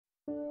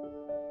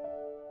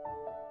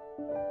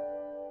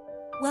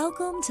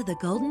Welcome to the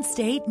Golden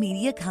State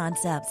Media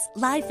Concepts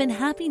Life and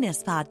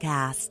Happiness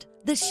Podcast,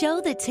 the show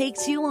that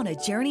takes you on a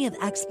journey of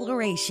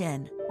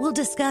exploration. We'll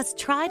discuss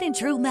tried and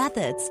true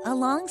methods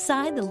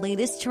alongside the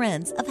latest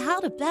trends of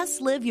how to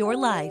best live your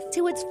life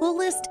to its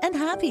fullest and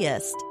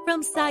happiest.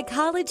 From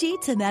psychology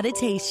to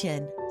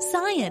meditation,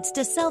 science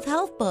to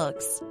self-help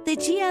books, the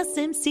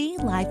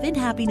GSMC Life and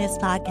Happiness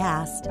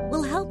Podcast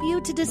will help you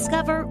to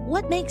discover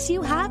what makes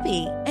you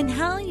happy and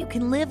how you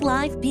can live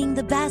life being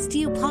the best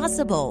you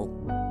possible.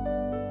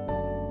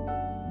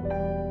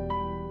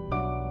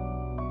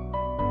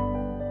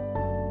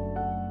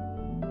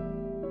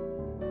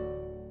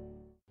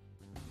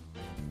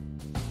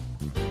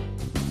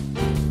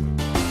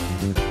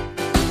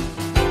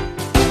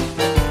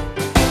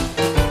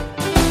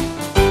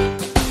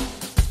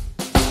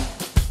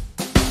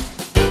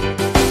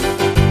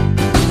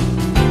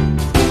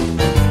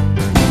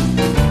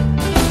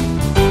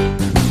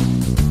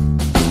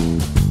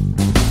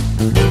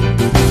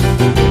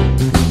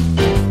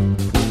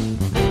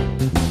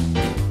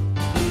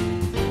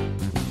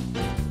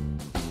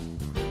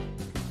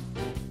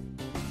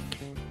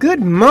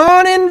 Good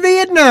morning,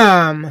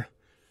 Vietnam!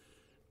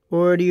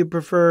 Or do you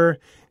prefer,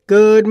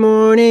 good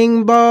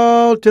morning,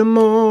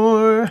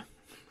 Baltimore?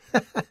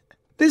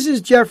 This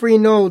is Jeffrey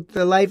Nolt,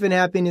 the Life and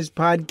Happiness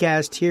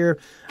Podcast here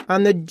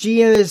on the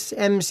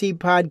GSMC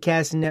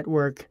Podcast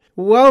Network.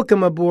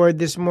 Welcome aboard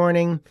this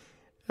morning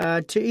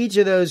to each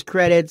of those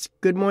credits.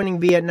 Good morning,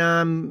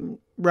 Vietnam.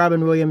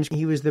 Robin Williams,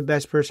 he was the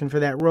best person for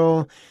that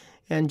role.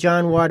 And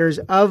John Waters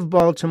of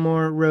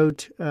Baltimore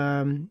wrote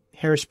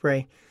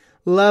Hairspray.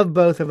 Love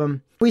both of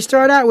them. We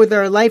start out with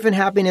our life and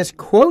happiness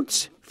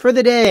quotes for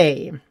the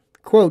day.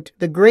 Quote,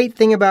 the great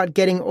thing about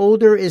getting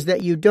older is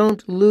that you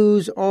don't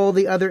lose all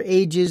the other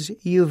ages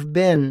you've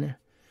been.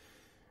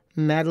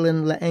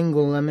 Madeleine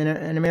L'Engle,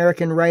 an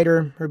American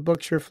writer. Her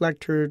books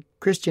reflect her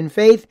Christian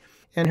faith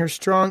and her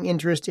strong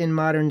interest in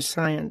modern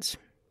science.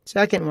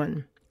 Second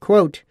one,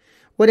 quote,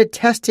 what a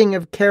testing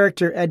of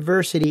character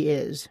adversity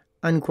is,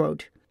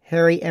 unquote.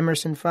 Harry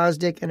Emerson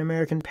Fosdick, an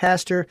American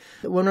pastor,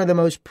 one of the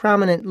most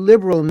prominent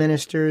liberal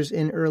ministers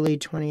in early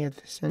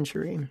 20th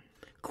century.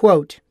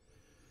 Quote,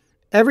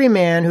 every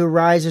man who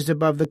rises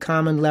above the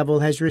common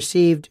level has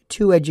received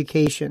two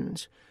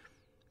educations.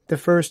 The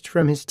first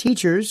from his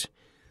teachers,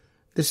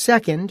 the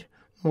second,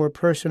 more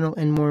personal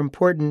and more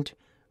important,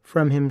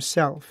 from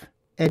himself.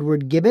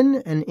 Edward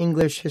Gibbon, an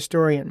English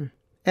historian.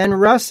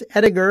 And Russ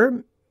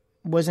Ediger,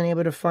 wasn't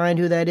able to find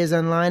who that is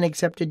online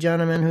except a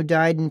gentleman who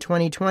died in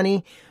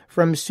 2020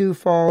 from Sioux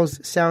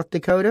Falls, South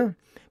Dakota.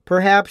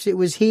 Perhaps it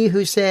was he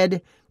who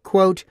said,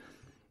 quote,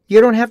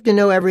 you don't have to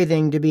know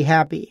everything to be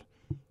happy.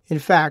 In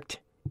fact,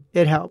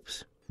 it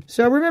helps.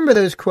 So remember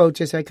those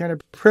quotes as I kind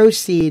of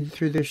proceed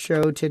through the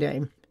show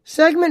today.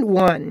 Segment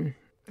 1,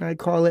 I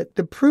call it,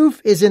 The Proof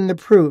is in the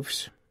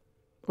Proofs.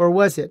 Or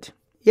was it?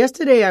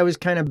 Yesterday I was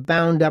kind of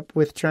bound up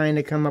with trying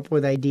to come up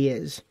with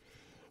ideas.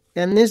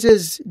 And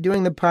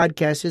doing the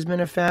podcast has been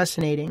a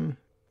fascinating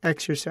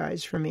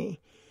exercise for me.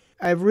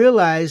 I've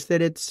realized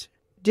that it's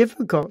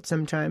difficult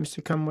sometimes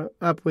to come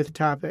up with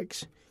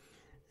topics.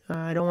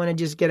 I don't want to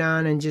just get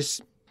on and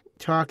just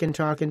talk and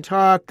talk and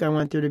talk. I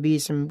want there to be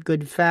some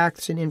good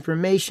facts and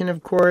information,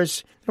 of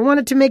course. I want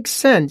it to make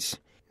sense.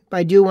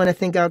 I do want to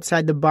think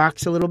outside the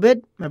box a little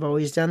bit. I've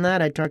always done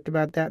that. I talked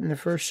about that in the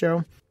first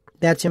show.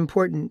 That's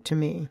important to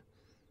me.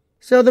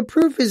 So the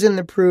proof is in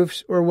the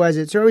proofs, or was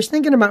it? So I was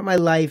thinking about my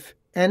life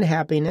and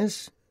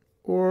happiness,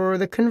 or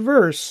the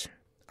converse,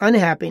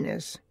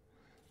 unhappiness.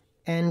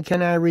 And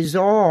can I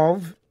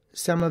resolve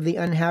some of the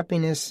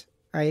unhappiness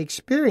I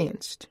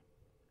experienced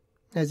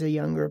as a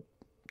younger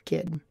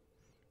kid?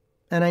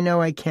 And I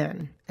know I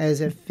can,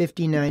 as a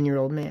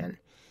 59-year-old man.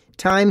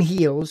 Time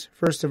heals,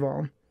 first of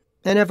all.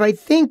 And if I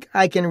think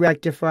I can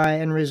rectify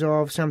and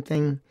resolve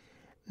something,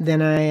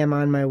 then I am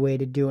on my way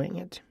to doing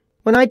it.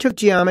 When I took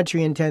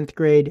geometry in 10th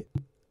grade,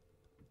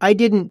 I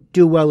didn't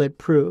do well at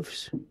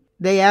proofs.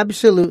 They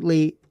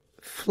absolutely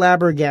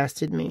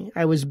flabbergasted me.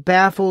 I was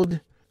baffled.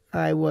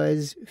 I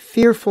was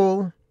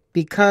fearful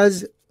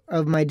because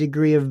of my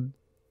degree of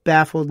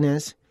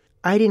baffledness.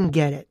 I didn't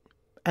get it.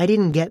 I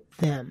didn't get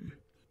them.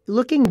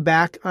 Looking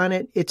back on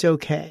it, it's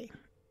okay.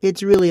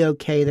 It's really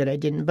okay that I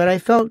didn't. But I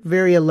felt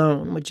very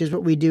alone, which is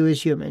what we do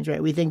as humans,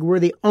 right? We think we're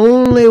the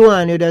only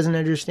one who doesn't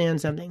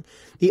understand something.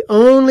 The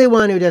only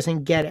one who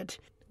doesn't get it.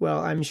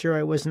 Well, I'm sure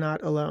I was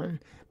not alone.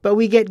 But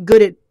we get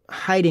good at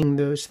hiding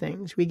those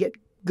things. We get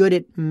good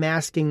at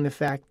masking the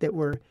fact that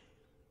we're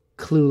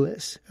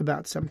clueless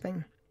about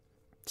something.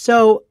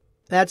 So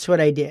that's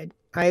what I did.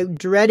 I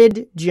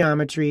dreaded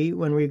geometry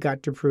when we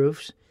got to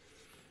proofs.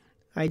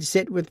 I'd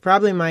sit with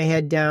probably my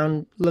head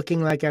down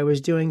looking like I was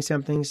doing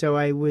something, so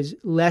I was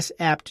less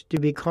apt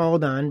to be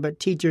called on, but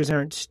teachers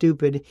aren't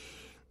stupid.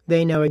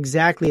 They know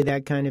exactly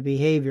that kind of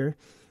behavior.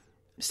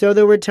 So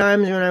there were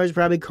times when I was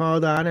probably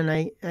called on and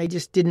I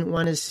just didn't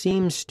want to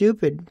seem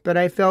stupid, but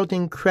I felt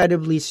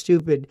incredibly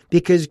stupid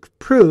because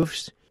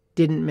proofs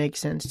didn't make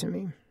sense to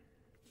me.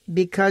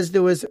 Because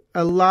there was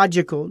a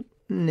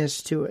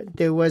logicalness to it.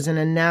 There was an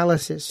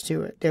analysis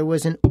to it. There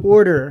was an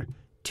order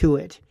to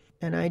it.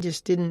 And I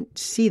just didn't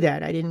see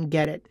that. I didn't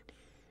get it.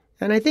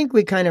 And I think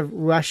we kind of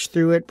rush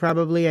through it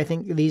probably. I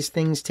think these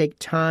things take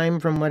time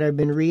from what I've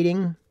been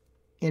reading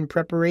in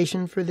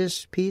preparation for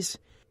this piece.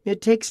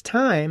 It takes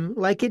time,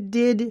 like it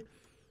did.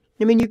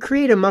 I mean, you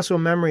create a muscle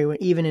memory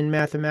even in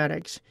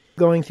mathematics,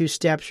 going through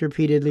steps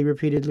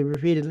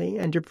repeatedly.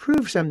 And to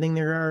prove something,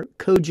 there are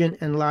cogent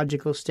and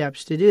logical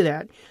steps to do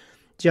that.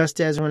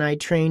 Just as when I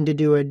trained to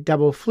do a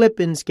double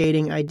flip in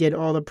skating, I did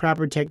all the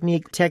proper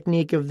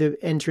technique of the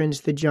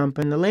entrance, the jump,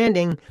 and the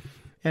landing.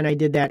 And I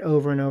did that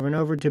over and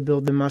over to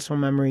build the muscle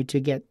memory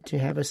to get to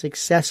have a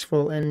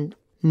successful and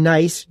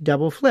nice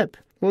double flip.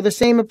 Well, the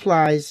same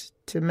applies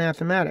to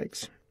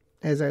mathematics,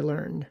 as I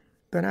learned.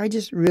 But I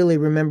just really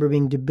remember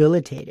being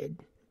debilitated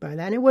by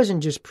that. And it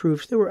wasn't just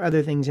proofs. There were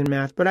other things in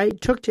math. But I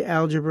took to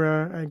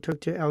algebra. I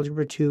took to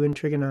algebra 2 and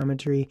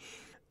trigonometry.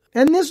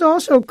 And this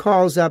also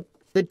calls up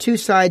the two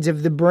sides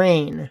of the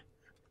brain,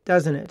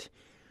 doesn't it?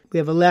 We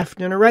have a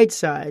left and a right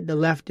side. The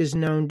left is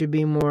known to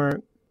be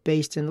more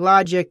based in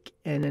logic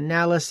and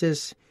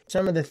analysis,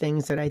 some of the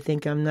things that I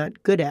think I'm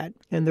not good at.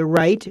 And the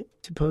right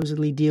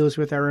supposedly deals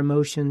with our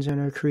emotions and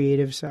our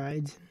creative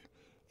sides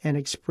and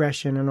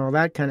expression and all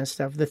that kind of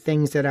stuff, the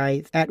things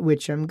at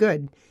which I'm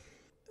good.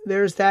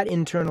 There's that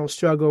internal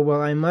struggle.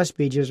 Well, I must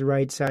be just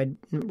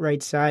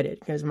right-sided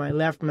because my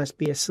left must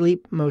be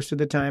asleep most of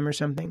the time or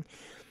something.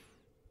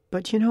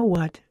 But you know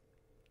what?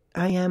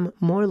 I am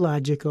more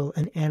logical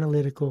and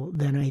analytical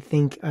than I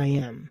think I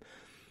am,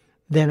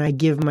 than I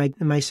give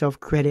myself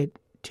credit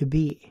to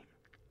be.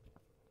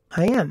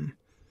 I am.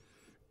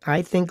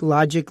 I think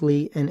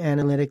logically and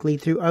analytically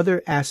through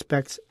other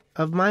aspects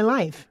of my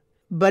life.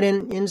 But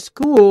in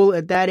school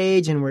at that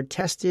age, and we're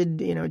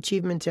tested,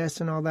 achievement tests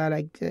and all that,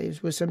 I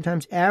was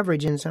sometimes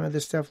average in some of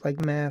the stuff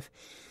like math,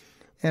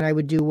 and I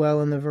would do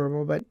well in the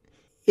verbal, but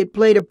it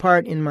played a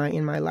part in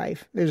my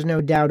life. There's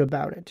no doubt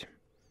about it.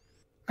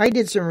 I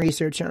did some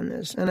research on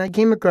this, and I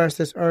came across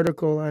this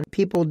article on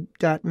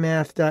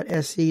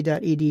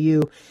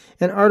people.math.sc.edu,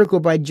 an article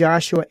by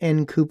Joshua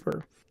N.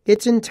 Cooper.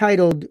 It's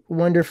entitled,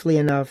 wonderfully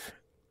enough,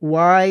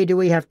 Why Do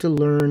We Have to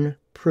Learn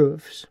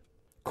Proofs?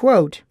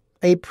 Quote,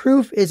 a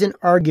proof is an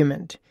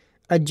argument,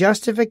 a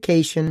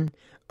justification,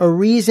 a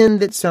reason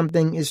that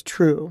something is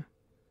true.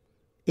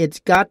 It's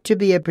got to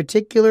be a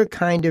particular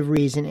kind of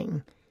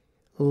reasoning,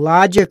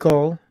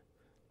 logical,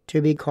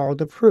 to be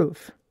called a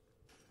proof.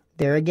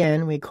 There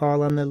again, we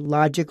call on the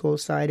logical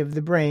side of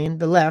the brain,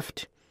 the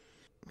left.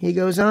 He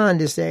goes on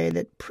to say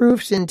that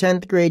proofs in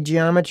 10th grade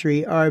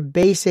geometry are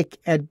basic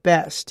at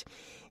best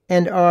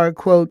and are,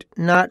 quote,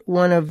 not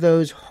one of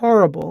those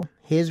horrible,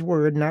 his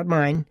word, not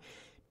mine,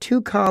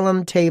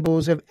 2-column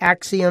tables of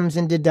axioms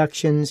and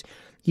deductions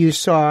you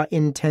saw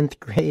in 10th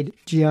grade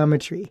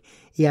geometry.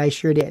 Yeah, I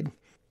sure did.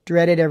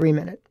 Dreaded every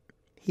minute.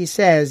 He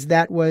says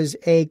that was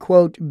a,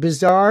 quote,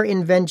 bizarre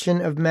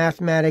invention of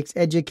mathematics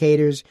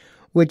educators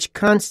which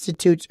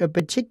constitutes a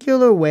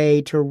particular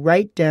way to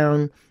write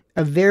down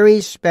a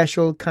very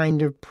special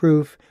kind of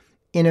proof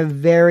in a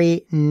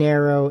very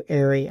narrow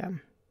area.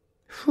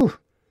 Whew.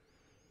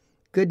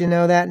 Good to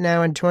know that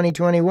now in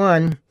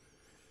 2021.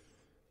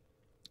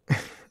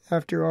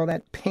 After all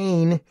that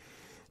pain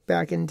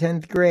back in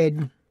 10th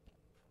grade.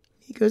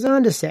 He goes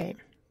on to say,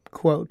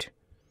 quote,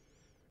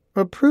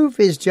 a proof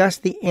is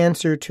just the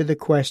answer to the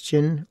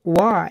question,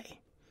 why?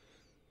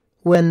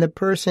 When the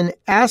person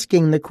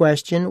asking the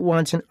question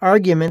wants an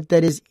argument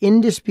that is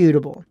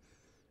indisputable,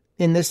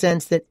 in the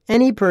sense that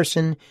any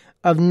person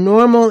of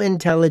normal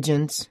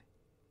intelligence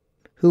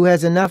who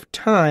has enough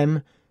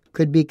time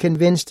could be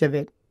convinced of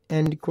it,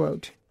 end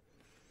quote.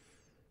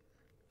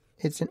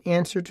 It's an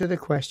answer to the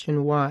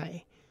question,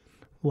 why?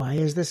 Why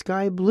is the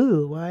sky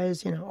blue? Why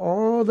is,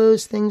 all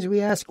those things we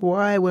ask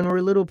why when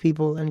we're little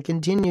people and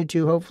continue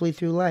to, hopefully,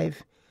 through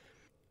life.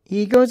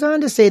 He goes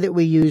on to say that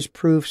we use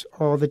proofs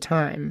all the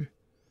time.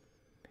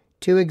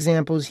 2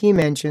 examples he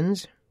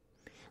mentions.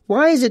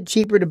 Why is it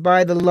cheaper to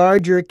buy the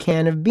larger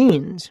can of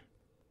beans?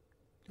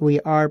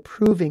 We are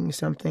proving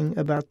something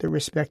about the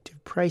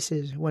respective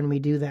prices when we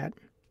do that.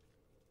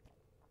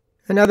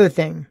 Another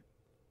thing.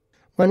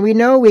 When we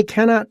know we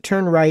cannot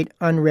turn right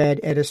unread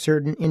at a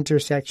certain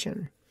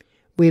intersection,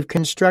 we've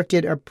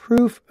constructed a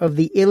proof of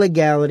the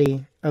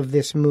illegality of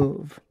this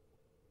move.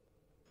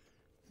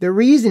 The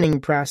reasoning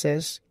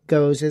process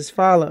goes as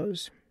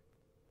follows.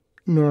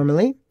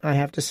 Normally, I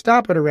have to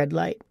stop at a red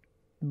light,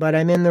 but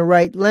I'm in the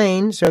right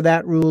lane, so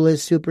that rule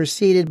is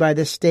superseded by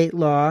the state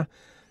law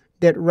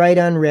that right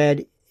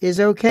unread is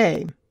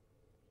okay.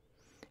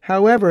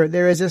 However,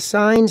 there is a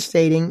sign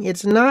stating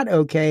it's not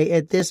okay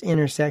at this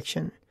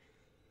intersection,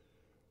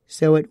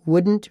 so it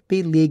wouldn't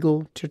be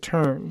legal to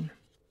turn.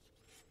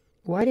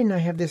 Why didn't I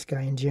have this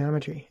guy in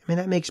geometry? I mean,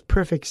 that makes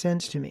perfect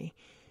sense to me.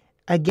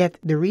 I get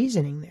the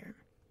reasoning there.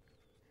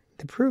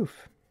 The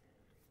proof.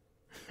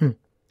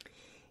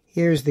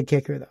 Here's the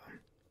kicker, though.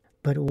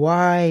 But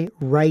why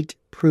write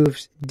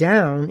proofs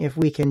down if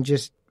we can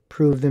just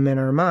prove them in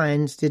our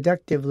minds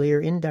deductively or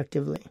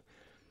inductively?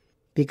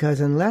 Because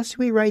unless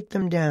we write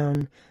them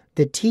down,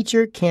 The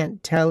teacher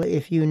can't tell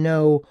if you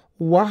know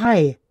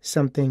why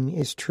something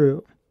is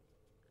true.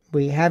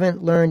 We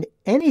haven't learned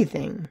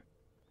anything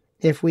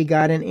if we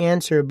got an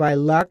answer by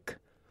luck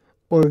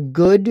or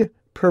good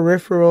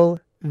peripheral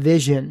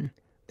vision.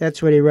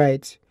 That's what he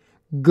writes.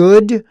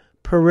 Good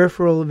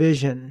peripheral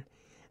vision.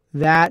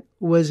 That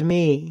was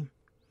me.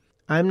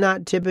 I'm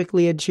not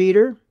typically a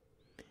cheater,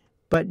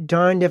 but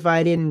darned if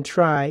I didn't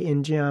try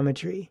in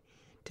geometry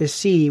to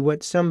see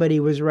what somebody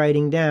was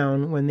writing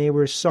down when they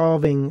were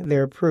solving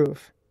their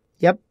proof.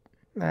 Yep,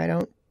 I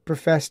don't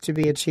profess to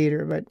be a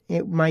cheater,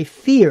 but my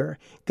fear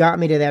got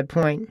me to that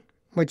point,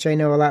 which I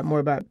know a lot more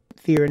about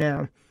fear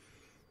now.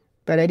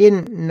 But I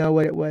didn't know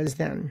what it was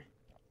then.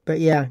 But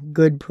yeah,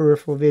 good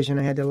peripheral vision.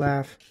 I had to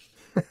laugh.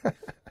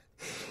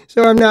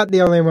 So I'm not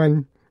the only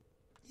one.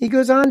 He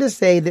goes on to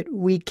say that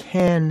we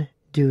can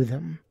do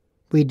them.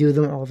 We do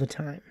them all the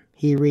time.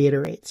 He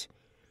reiterates.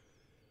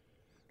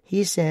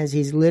 He says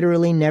he's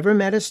literally never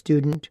met a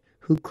student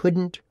who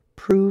couldn't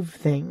prove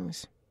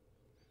things.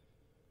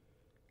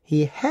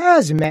 He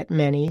has met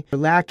many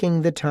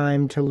lacking the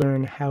time to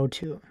learn how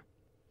to.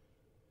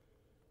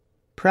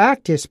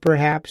 Practice,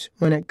 perhaps,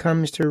 when it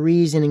comes to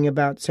reasoning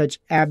about such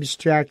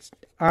abstract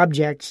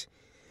objects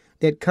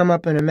that come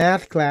up in a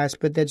math class,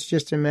 but that's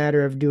just a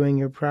matter of doing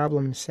your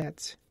problem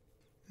sets.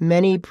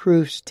 Many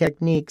proofs,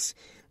 techniques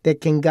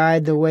that can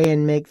guide the way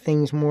and make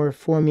things more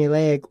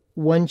formulaic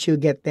once you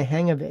get the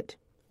hang of it.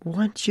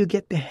 Once you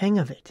get the hang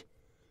of it.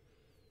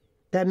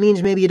 That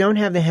means maybe you don't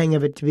have the hang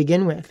of it to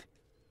begin with.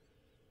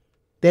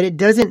 That it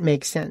doesn't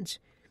make sense,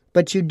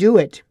 but you do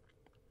it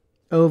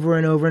over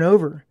and over and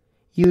over.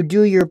 You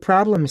do your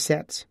problem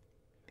sets.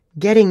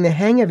 Getting the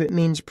hang of it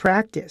means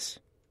practice.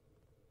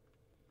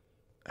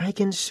 I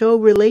can so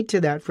relate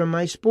to that from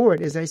my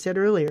sport, as I said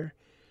earlier.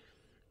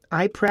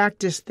 I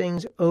practice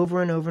things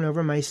over and over and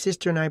over. My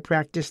sister and I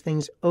practice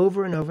things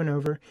over and over and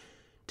over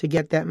to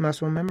get that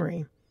muscle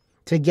memory,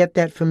 to get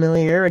that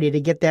familiarity, to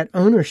get that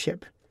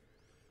ownership.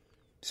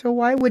 So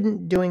why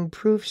wouldn't doing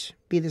proofs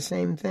be the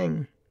same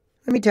thing?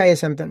 Let me tell you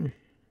something.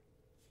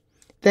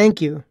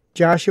 Thank you,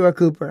 Joshua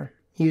Cooper.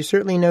 You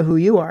certainly know who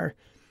you are,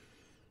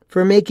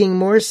 for making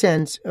more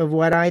sense of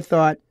what I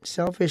thought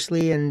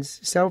selfishly and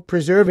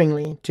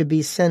self-preservingly to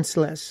be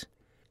senseless.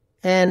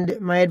 And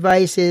my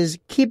advice is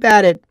keep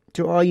at it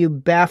to all you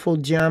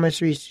baffled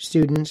geometry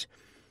students.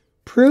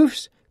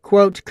 Proofs,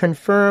 quote,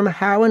 confirm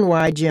how and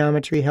why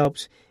geometry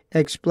helps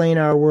explain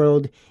our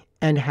world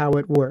and how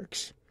it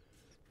works.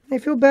 I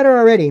feel better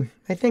already.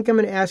 I think I'm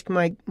going to ask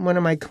one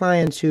of my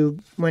clients who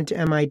went to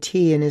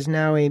MIT and is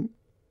now a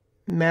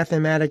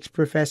mathematics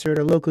professor at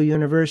a local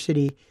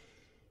university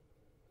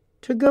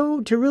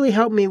to really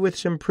help me with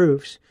some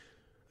proofs.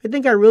 I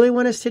think I really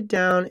want to sit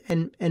down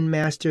and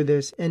master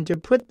this and to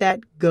put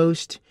that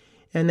ghost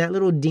and that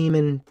little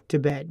demon to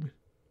bed.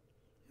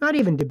 Not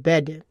even to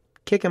bed, to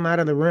kick him out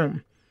of the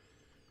room.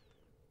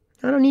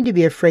 I don't need to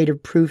be afraid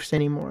of proofs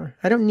anymore.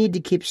 I don't need to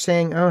keep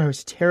saying, oh, I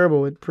was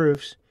terrible with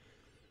proofs.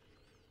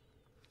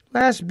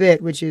 Last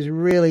bit, which is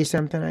really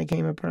something I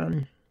came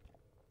upon.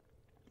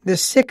 The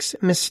 6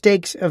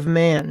 Mistakes of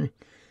Man,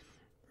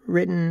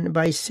 written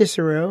by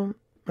Cicero,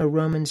 a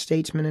Roman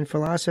statesman and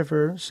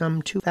philosopher,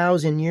 some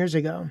 2,000 years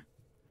ago.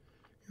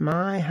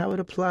 My, how it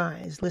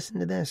applies. Listen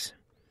to this.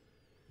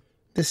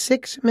 The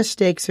 6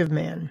 Mistakes of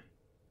Man.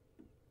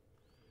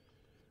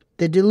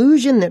 The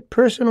delusion that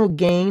personal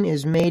gain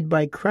is made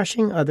by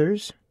crushing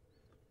others.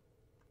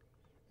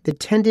 The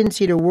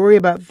tendency to worry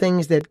about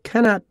things that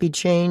cannot be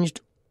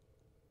changed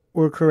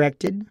or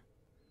corrected.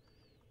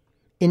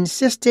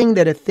 Insisting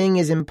that a thing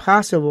is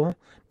impossible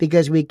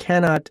because we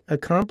cannot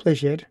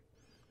accomplish it.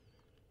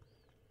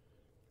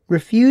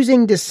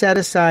 Refusing to set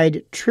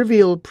aside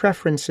trivial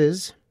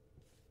preferences.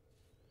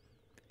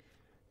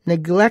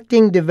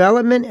 Neglecting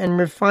development and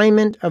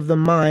refinement of the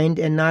mind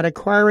and not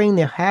acquiring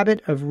the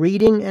habit of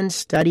reading and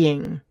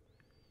studying.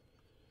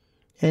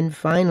 And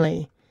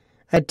finally,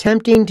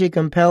 attempting to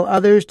compel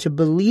others to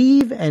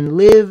believe and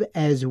live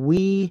as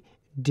we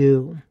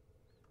do.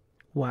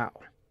 Wow.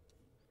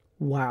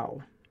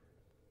 Wow.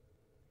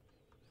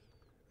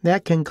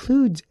 That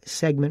concludes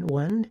segment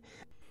 1.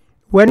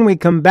 When we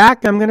come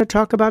back, I'm going to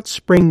talk about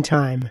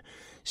springtime,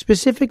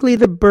 specifically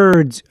the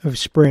birds of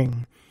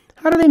spring.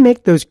 How do they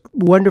make those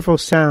wonderful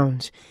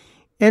sounds?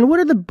 And what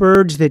are the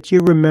birds that you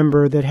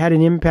remember that had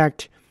an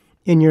impact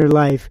in your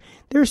life?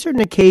 There are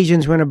certain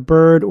occasions when a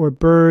bird or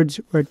birds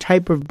or a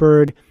type of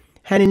bird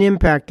had an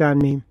impact on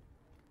me.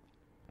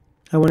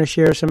 I want to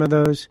share some of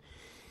those.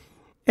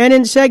 And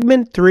in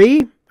segment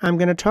 3, I'm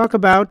going to talk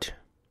about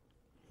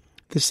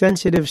the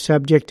sensitive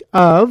subject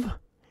of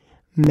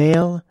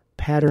male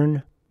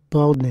pattern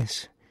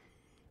baldness.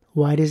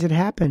 Why does it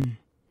happen?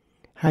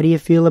 How do you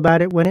feel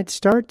about it when it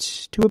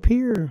starts to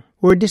appear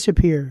or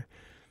disappear?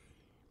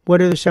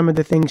 What are some of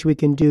the things we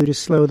can do to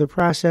slow the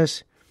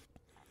process?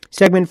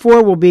 Segment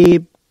 4 will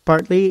be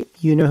partly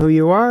You Know Who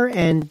You Are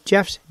and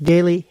Jeff's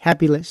Daily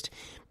Happy List.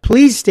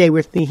 Please stay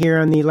with me here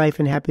on the Life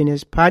and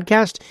Happiness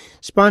podcast,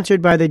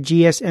 sponsored by the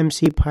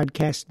GSMC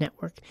Podcast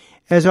Network.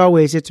 As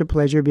always, it's a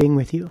pleasure being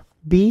with you.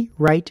 Be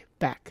right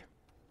back.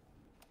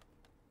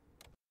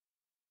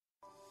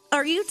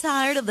 Are you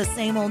tired of the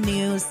same old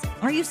news?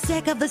 Are you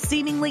sick of the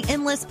seemingly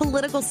endless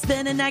political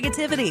spin and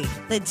negativity?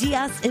 The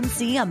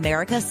GSMC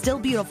America's Still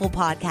Beautiful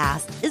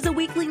podcast is a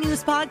weekly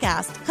news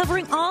podcast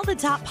covering all the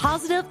top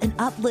positive and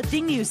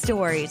uplifting news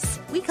stories.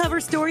 We cover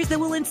stories that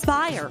will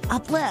inspire,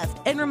 uplift,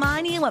 and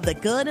remind you of the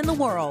good in the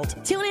world.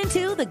 Tune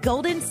into the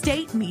Golden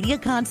State Media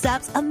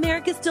Concepts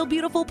America's Still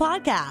Beautiful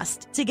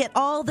podcast to get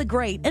all the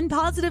great and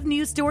positive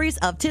news stories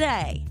of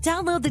today.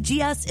 Download the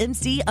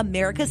GSMC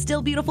America's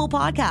Still Beautiful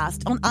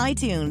podcast on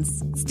iTunes,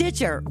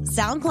 Stitcher,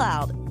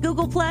 SoundCloud,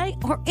 Google Play,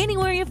 or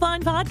anywhere you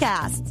find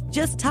podcasts.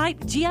 Just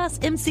type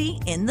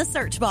GSMC in the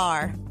search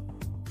bar.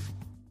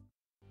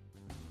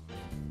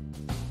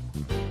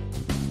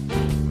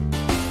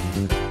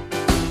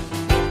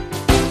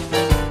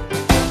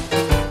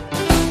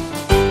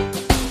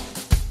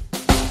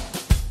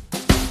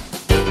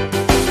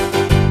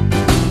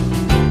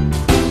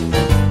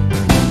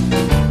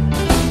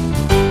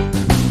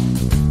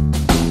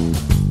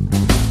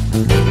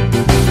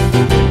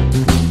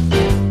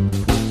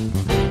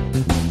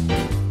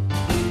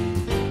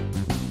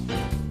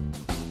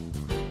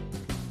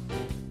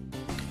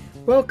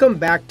 Welcome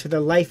back to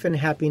the Life and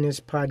Happiness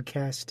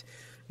Podcast.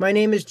 My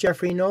name is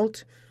Jeffrey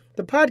Nolt.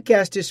 The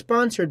podcast is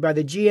sponsored by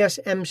the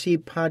GSMC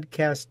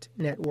Podcast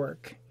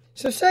Network.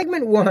 So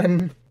segment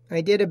 1,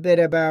 I did a bit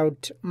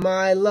about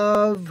my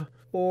love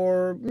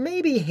or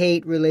maybe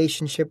hate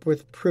relationship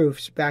with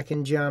proofs back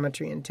in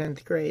geometry in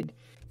 10th grade.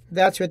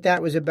 That's what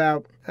that was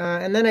about.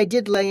 And then I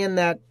did lay in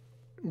that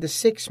The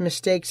 6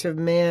 Mistakes of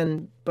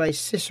Man by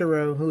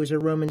Cicero, who was a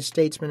Roman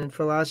statesman and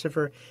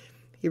philosopher.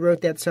 He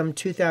wrote that some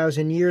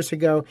 2,000 years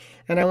ago,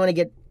 and I want to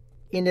get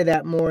into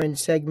that more in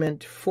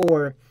segment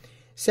 4.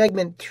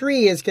 Segment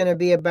 3 is going to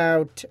be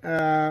about,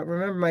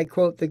 remember my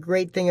quote, the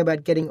great thing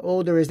about getting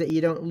older is that you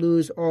don't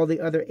lose all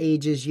the other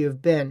ages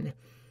you've been.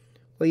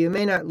 Well, you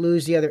may not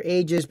lose the other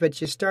ages,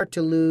 but you start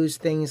to lose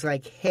things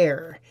like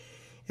hair.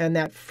 And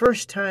that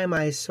first time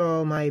I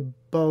saw my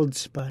bald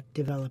spot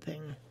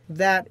developing,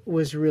 that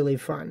was really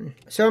fun.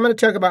 So I'm going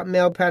to talk about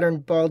male pattern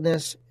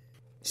baldness.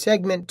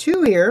 Segment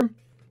 2 here.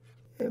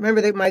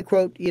 Remember that my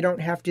quote, you don't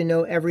have to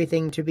know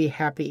everything to be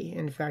happy.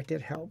 In fact,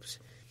 it helps.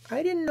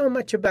 I didn't know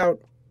much about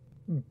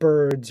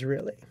birds,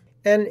 really.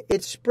 And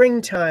it's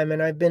springtime,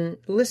 and I've been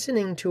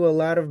listening to a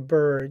lot of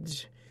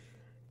birds.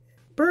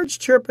 Birds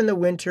chirp in the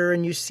winter,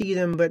 and you see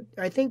them, but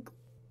I think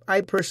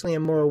I personally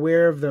am more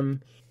aware of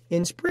them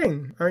in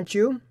spring, aren't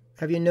you?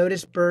 Have you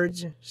noticed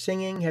birds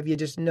singing? Have you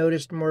just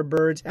noticed more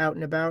birds out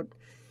and about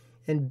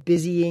and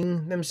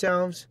busying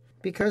themselves?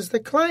 Because the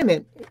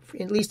climate,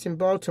 at least in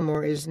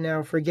Baltimore, is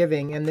now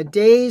forgiving, and the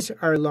days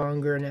are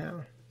longer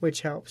now,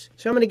 which helps.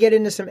 So I'm going to get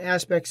into some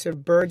aspects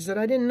of birds that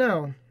I didn't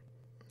know,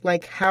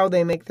 like how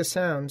they make the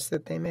sounds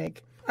that they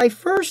make. I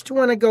first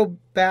want to go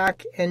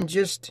back and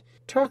just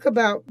talk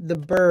about the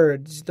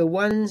birds, the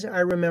ones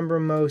I remember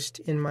most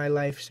in my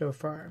life so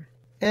far.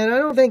 And I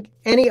don't think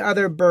any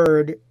other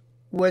bird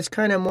was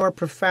kind of more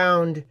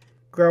profound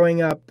growing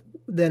up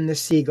than the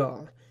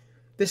seagull.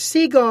 The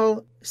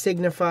seagull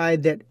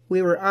signified that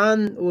we were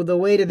on the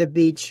way to the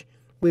beach,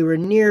 we were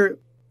near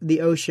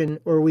the ocean,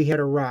 or we had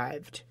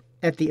arrived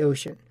at the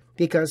ocean,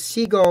 because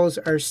seagulls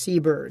are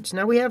seabirds.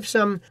 Now, we have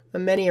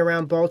many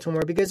around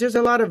Baltimore, because there's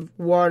a lot of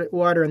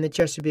water in the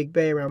Chesapeake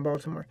Bay around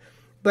Baltimore.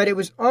 But it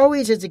was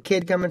always, as a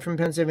kid coming from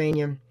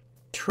Pennsylvania,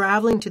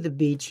 traveling to the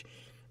beach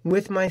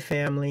with my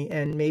family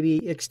and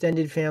maybe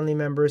extended family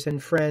members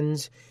and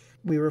friends.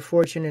 We were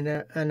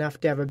fortunate enough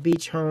to have a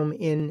beach home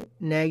in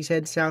Nags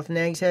Head, South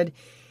Nags Head,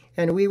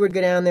 and we would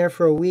go down there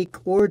for a week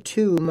or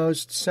two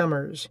most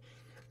summers.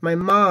 My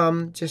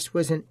mom just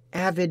was an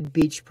avid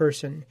beach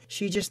person.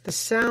 The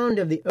sound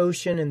of the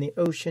ocean and the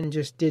ocean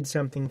just did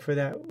something for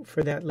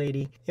that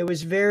lady. It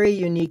was very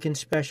unique and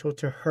special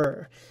to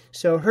her.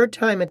 So her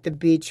time at the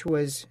beach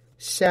was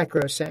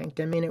sacrosanct.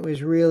 I mean, it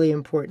was really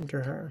important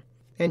to her.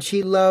 And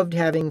she loved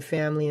having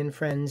family and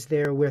friends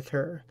there with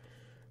her.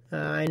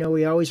 I know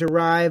we always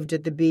arrived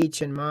at the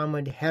beach and Mom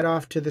would head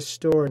off to the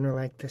store, and we're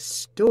like, the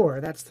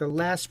store? That's the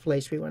last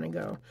place we want to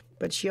go.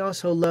 But she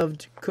also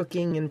loved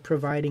cooking and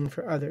providing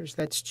for others.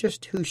 That's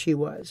just who she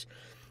was.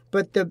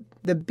 But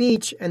the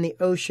beach and the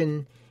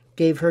ocean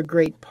gave her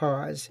great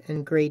pause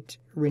and great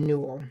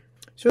renewal.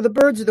 So the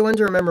birds are the ones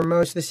I remember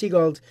most, the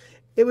seagulls.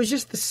 It was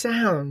just the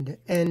sound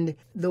and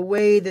the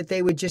way that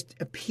they would just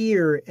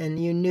appear, and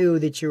you knew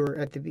that you were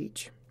at the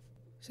beach.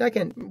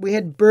 Second, we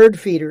had bird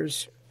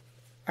feeders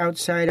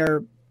outside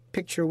our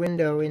picture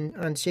window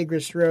on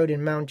Segrist Road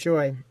in Mount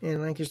Joy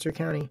in Lancaster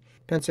County,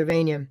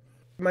 Pennsylvania.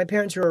 My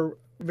parents were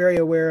very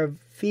aware of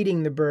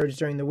feeding the birds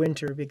during the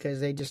winter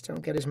because they just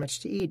don't get as much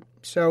to eat.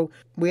 So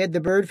we had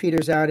the bird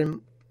feeders out,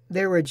 and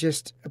there were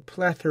just a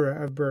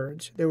plethora of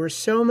birds. There were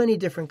so many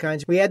different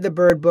kinds. We had the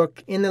bird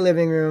book in the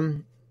living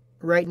room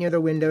right near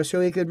the window so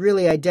we could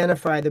really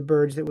identify the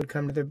birds that would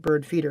come to the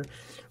bird feeder.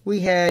 We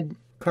had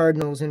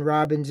cardinals and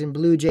robins and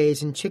blue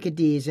jays and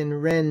chickadees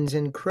and wrens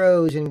and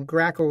crows and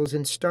grackles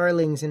and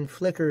starlings and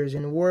flickers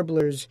and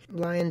warblers,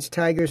 lions,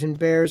 tigers, and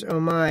bears. Oh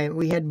my,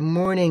 we had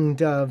mourning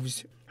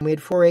doves. We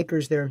had 4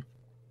 acres there.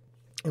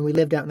 and we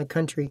lived out in the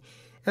country.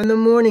 And the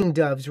mourning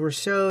doves were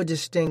so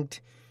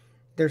distinct,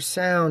 their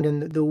sound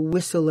and the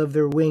whistle of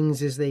their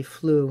wings as they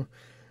flew.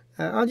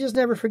 I'll just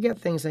never forget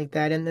things like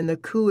that. And then the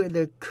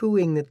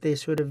cooing that they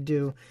sort of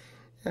do.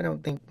 I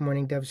don't think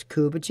mourning doves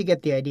coo, but you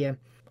get the idea.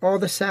 All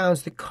the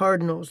sounds, the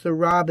cardinals, the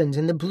robins,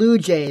 and the blue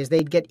jays,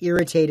 they'd get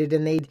irritated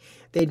and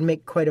they'd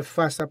make quite a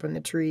fuss up in the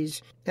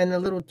trees. And the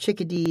little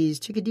chickadees,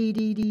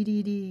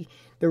 chickadee-dee-dee-dee-dee.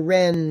 The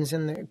wrens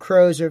and the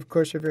crows, of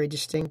course, are very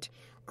distinct.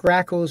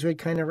 Grackles would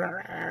kind of,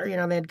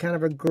 they had kind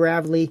of a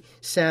gravelly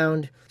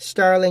sound.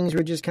 Starlings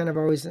were just kind of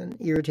always an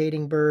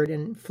irritating bird,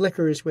 and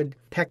flickers would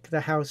peck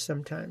the house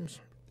sometimes.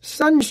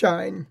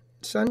 Sunshine.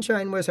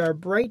 Sunshine was our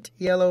bright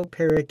yellow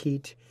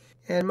parakeet.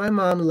 And my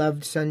mom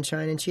loved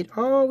Sunshine, and she'd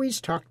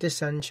always talk to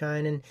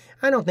Sunshine. And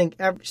I don't think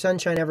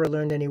Sunshine ever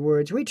learned any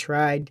words. We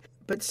tried.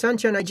 But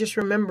Sunshine, I just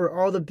remember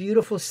all the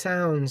beautiful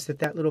sounds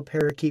that little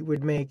parakeet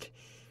would make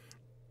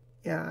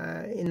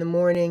in the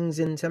mornings.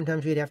 And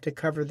sometimes we'd have to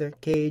cover the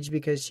cage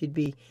because she'd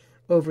be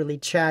overly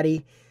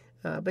chatty.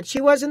 But she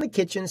was in the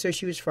kitchen, so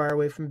she was far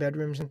away from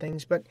bedrooms and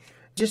things. But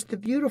just the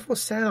beautiful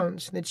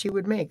sounds that she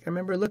would make. I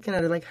remember looking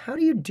at her like, how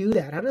do you do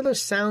that? How do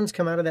those sounds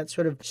come out of that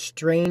sort of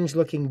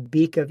strange-looking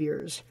beak of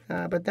yours?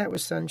 But that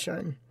was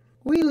Sunshine.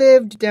 We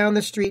lived down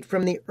the street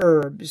from the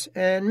Erbs,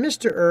 and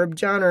Mr. Erb,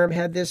 John Erb,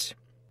 had this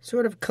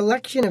sort of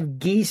collection of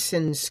geese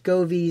and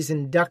scovies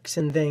and ducks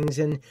and things,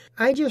 and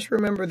I just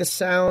remember the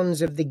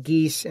sounds of the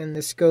geese and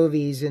the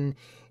scovies, and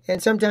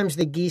sometimes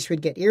the geese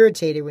would get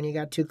irritated when you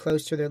got too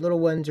close to their little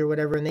ones or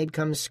whatever, and they'd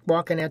come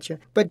squawking at you.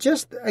 But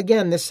just,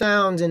 again, the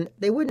sounds, and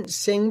they wouldn't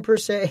sing per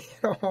se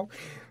at all.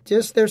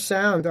 Just their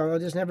sound. I'll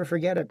just never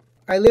forget it.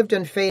 I lived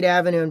on Fayette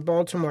Avenue in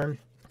Baltimore,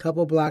 a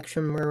couple blocks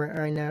from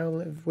where I now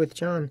live with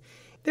John.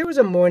 There was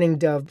a mourning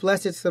dove,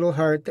 bless its little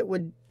heart, that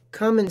would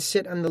come and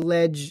sit on the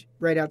ledge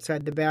right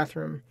outside the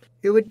bathroom.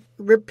 It would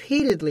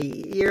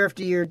repeatedly, year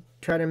after year,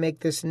 try to make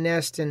this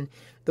nest, and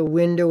the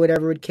wind or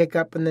whatever would kick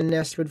up and the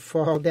nest would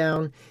fall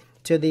down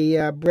to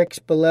the bricks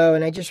below.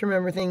 And I just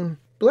remember thinking,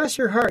 bless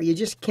your heart, you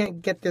just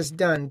can't get this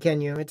done,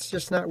 can you? It's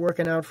just not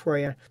working out for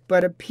you.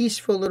 But a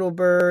peaceful little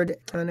bird.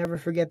 I'll never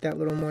forget that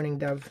little mourning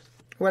dove.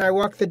 When I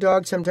walk the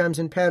dog sometimes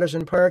in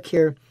Patterson Park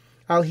here,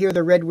 I'll hear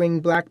the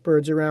red-winged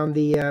blackbirds around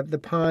the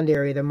pond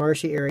area, the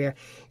marshy area.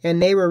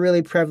 And they were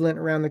really prevalent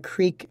around the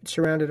creek that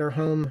surrounded our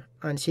home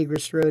on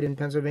Seagrass Road in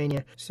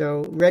Pennsylvania.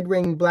 So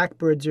red-winged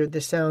blackbirds,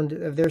 the sound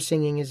of their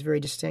singing is very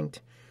distinct.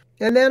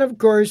 And then, of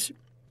course,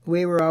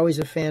 we were always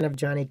a fan of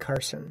Johnny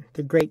Carson,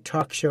 the great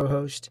talk show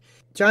host.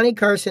 Johnny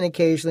Carson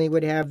occasionally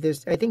would have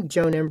this, I think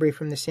Joan Embry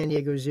from the San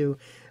Diego Zoo,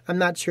 I'm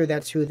not sure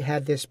that's who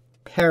had this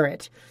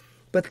parrot,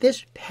 but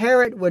this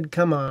parrot would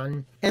come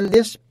on, and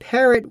this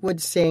parrot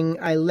would sing,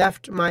 "I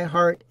Left My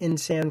Heart in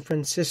San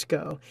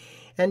Francisco."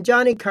 And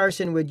Johnny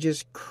Carson would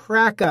just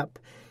crack up,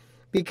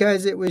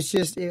 because it was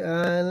just,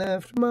 "I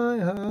left my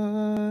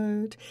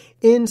heart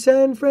in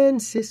San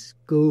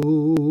Francisco,"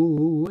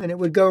 and it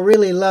would go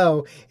really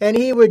low, and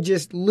he would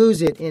just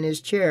lose it in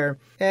his chair.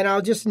 And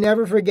I'll just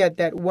never forget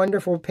that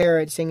wonderful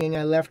parrot singing,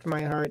 "I left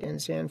my heart in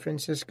San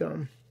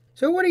Francisco."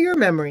 So what are your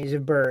memories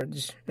of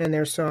birds and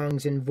their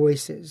songs and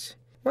voices?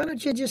 Why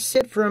don't you just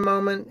sit for a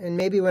moment, and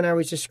maybe when I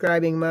was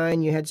describing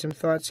mine, you had some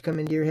thoughts come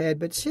into your head,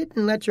 but sit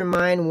and let your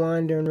mind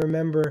wander and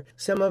remember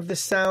some of the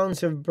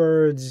sounds of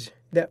birds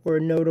that were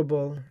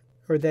notable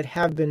or that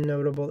have been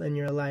notable in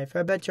your life.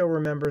 I bet you'll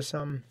remember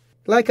some.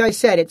 Like I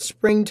said, it's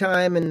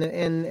springtime and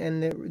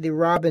the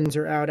robins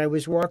are out. I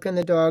was walking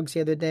the dogs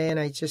the other day, and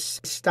I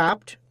just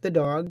stopped the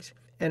dogs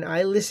and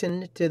I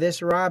listened to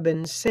this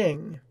robin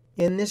sing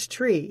in this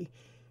tree.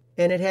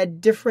 And it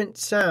had different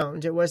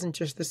sounds. It wasn't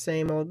just the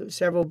same old.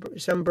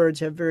 Some birds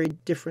have very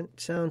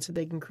different sounds that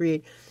they can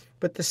create.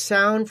 But the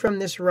sound from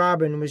this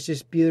robin was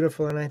just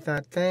beautiful. And I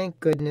thought, thank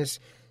goodness,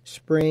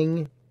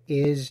 spring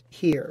is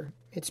here.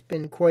 It's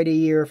been quite a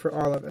year for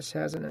all of us,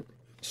 hasn't it?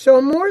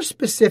 So more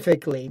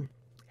specifically,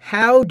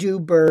 how do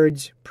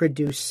birds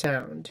produce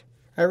sound?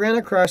 I ran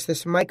across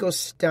this Michael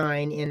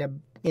Stein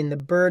in the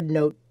Bird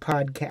Note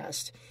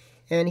podcast.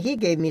 And he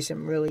gave me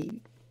some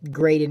really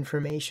great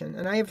information.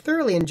 And I have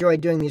thoroughly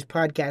enjoyed doing these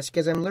podcasts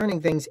because I'm learning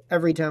things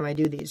every time I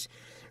do these,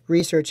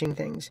 researching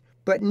things.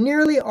 But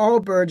nearly all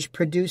birds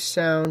produce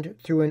sound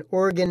through an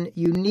organ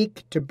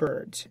unique to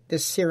birds, the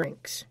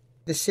syrinx.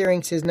 The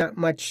syrinx is not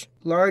much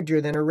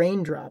larger than a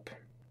raindrop.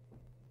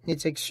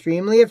 It's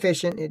extremely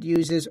efficient. It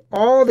uses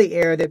all the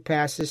air that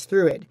passes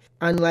through it,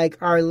 unlike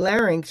our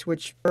larynx,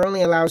 which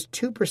only allows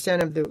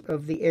 2%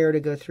 of the air to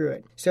go through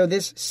it. So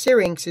this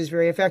syrinx is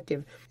very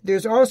effective.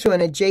 There's also an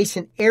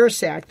adjacent air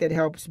sac that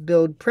helps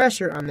build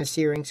pressure on the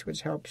syrinx,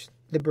 which helps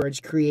the birds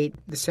create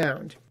the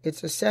sound.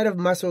 It's a set of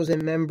muscles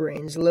and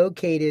membranes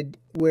located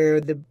where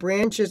the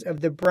branches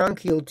of the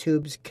bronchial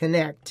tubes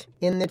connect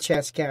in the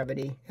chest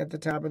cavity at the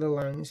top of the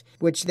lungs,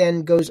 which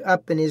then goes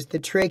up and is the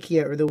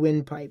trachea or the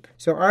windpipe.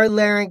 So our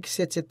larynx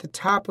sits at the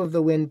top of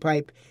the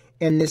windpipe,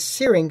 and the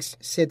syrinx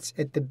sits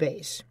at the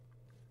base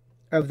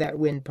of that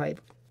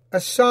windpipe. A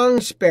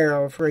song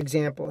sparrow, for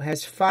example,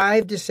 has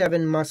 5 to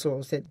 7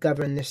 muscles that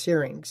govern the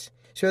syrinx.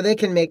 So they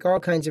can make all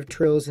kinds of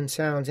trills and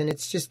sounds, and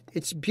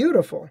it's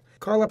beautiful.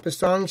 Call up a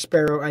song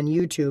sparrow on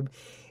YouTube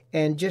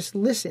and just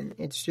listen.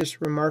 It's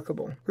just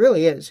remarkable. It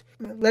really is.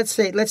 Let's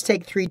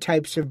take 3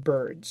 types of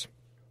birds.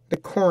 The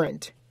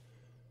corant.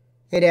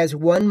 It has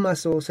one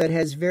muscle, so it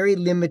has very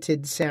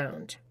limited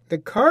sound. The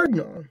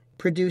cardinal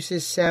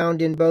produces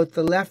sound in both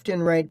the left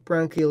and right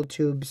bronchial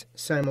tubes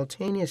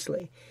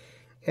simultaneously.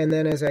 And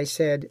then, as I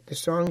said, the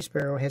song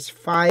sparrow has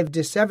 5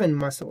 to 7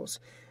 muscles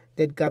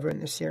that govern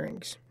the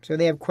syrinx. So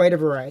they have quite a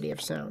variety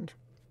of sound.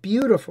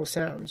 Beautiful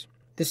sounds.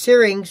 The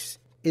syrinx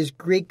is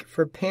Greek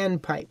for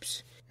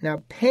panpipes.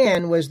 Now,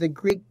 Pan was the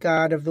Greek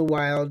god of the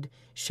wild,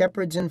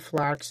 shepherds and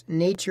flocks,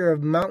 nature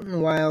of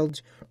mountain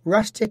wilds,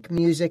 rustic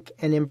music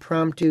and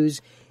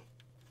impromptus,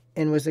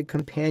 and was a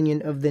companion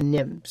of the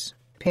nymphs.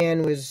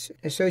 Pan was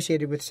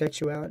associated with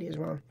sexuality as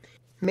well.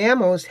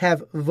 Mammals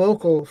have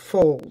vocal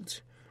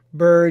folds.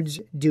 Birds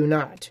do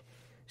not.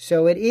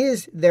 So it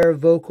is their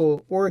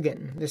vocal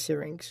organ, the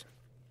syrinx.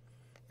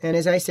 And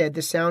as I said,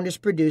 the sound is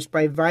produced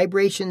by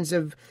vibrations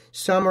of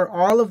some or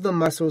all of the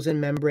muscles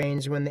and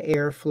membranes when the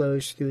air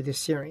flows through the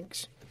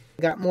syrinx.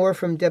 Got more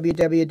from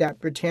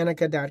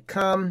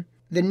www.britannica.com.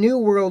 The New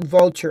World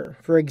vulture,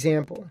 for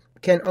example,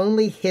 can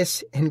only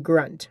hiss and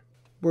grunt,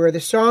 where the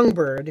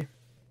songbird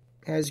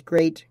has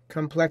great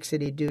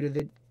complexity due to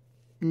the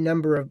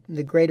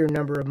greater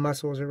number of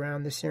muscles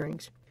around the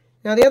syrinx.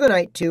 Now, the other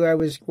night, too, I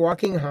was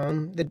walking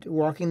home,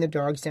 walking the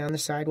dogs down the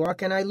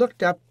sidewalk, and I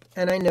looked up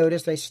and I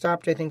noticed, I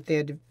stopped, I think they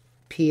had to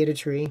pee at a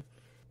tree,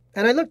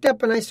 and I looked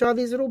up and I saw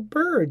these little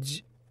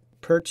birds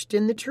perched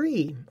in the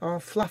tree, all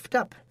fluffed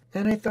up.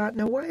 And I thought,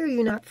 now why are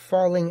you not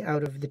falling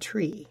out of the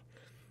tree?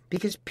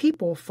 Because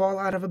people fall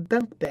out of a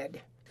bunk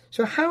bed.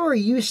 So how are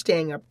you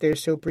staying up there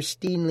so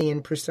pristinely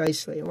and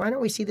precisely? Why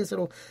don't we see this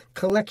little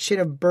collection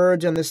of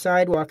birds on the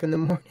sidewalk in the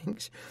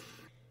mornings?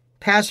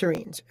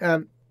 Passerines.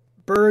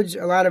 Birds,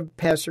 a lot of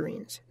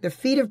passerines. The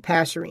feet of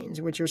passerines,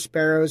 which are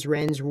sparrows,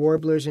 wrens,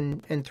 warblers,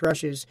 and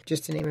thrushes,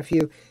 just to name a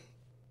few,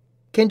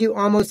 can do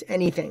almost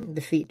anything,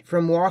 the feet,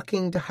 from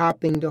walking to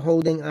hopping to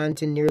holding on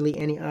to nearly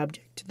any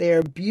object. They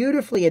are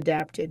beautifully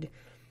adapted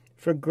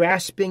for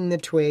grasping the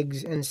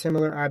twigs and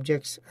similar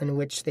objects on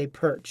which they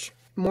perch.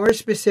 More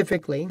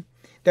specifically,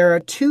 there are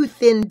 2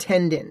 thin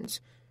tendons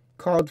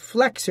called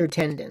flexor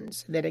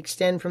tendons that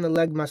extend from the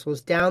leg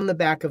muscles down the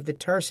back of the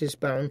tarsus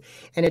bone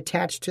and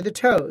attach to the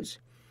toes.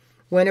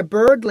 When a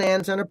bird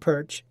lands on a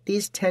perch,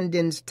 these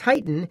tendons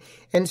tighten,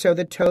 and so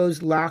the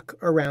toes lock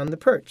around the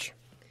perch.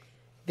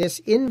 This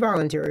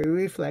involuntary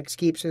reflex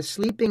keeps a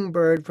sleeping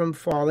bird from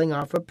falling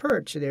off a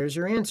perch. There's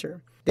your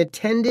answer. The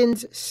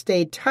tendons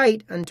stay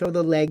tight until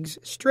the legs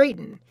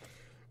straighten.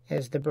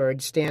 As the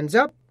bird stands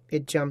up,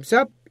 it jumps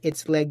up,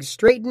 its legs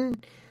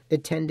straighten, the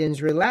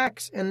tendons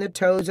relax, and the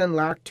toes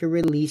unlock to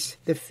release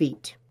the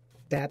feet.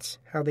 That's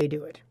how they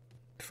do it.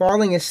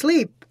 Falling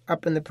asleep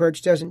up in the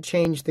perch doesn't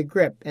change the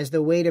grip, as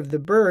the weight of the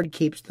bird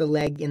keeps the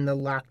leg in the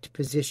locked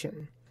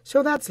position.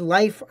 So that's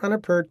life on a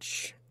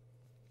perch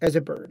as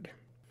a bird.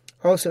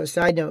 Also, a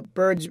side note,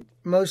 birds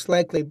most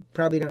likely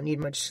probably don't need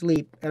much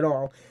sleep at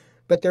all,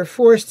 but they're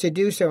forced to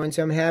do so in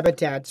some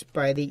habitats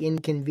by the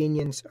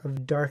inconvenience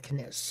of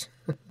darkness.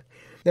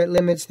 That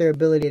limits their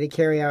ability to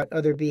carry out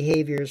other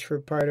behaviors for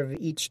part of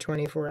each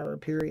 24-hour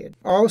period.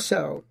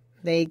 Also,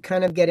 they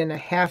kind of get in a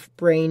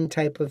half-brain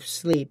type of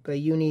sleep, a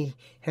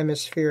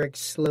unihemispheric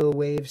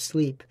slow-wave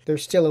sleep. They're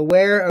still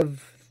aware of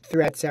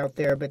threats out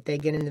there, but they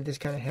get into this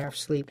kind of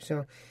half-sleep.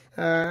 So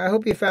I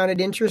hope you found it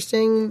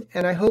interesting,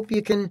 and I hope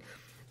you can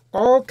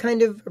all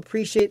kind of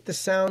appreciate the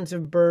sounds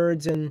of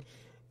birds and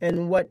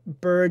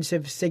what birds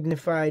have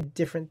signified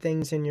different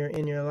things in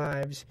your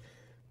lives.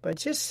 But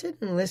just sit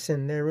and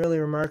listen. They're really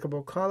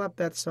remarkable. Call up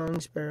that song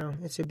sparrow.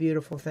 It's a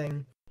beautiful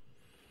thing.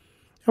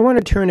 I want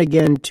to turn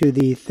again to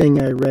the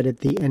thing I read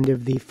at the end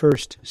of the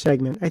first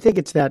segment. I think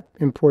it's that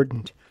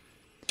important.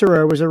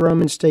 Cicero was a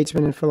Roman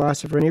statesman and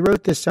philosopher, and he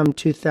wrote this some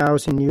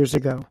 2,000 years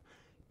ago.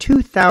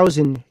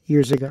 2,000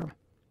 years ago.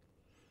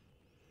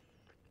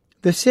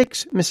 The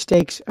 6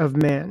 mistakes of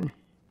man.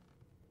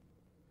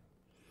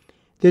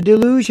 The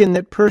delusion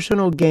that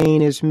personal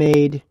gain is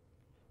made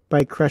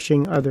by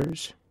crushing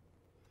others.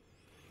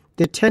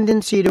 The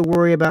tendency to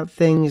worry about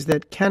things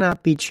that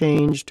cannot be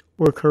changed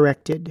or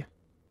corrected.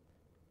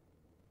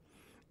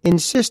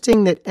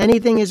 Insisting that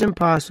anything is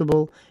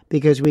impossible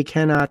because we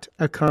cannot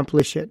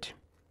accomplish it.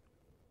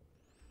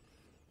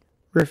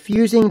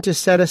 Refusing to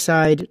set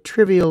aside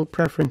trivial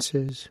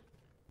preferences.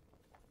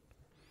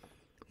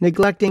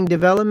 Neglecting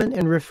development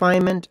and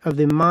refinement of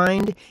the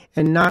mind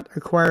and not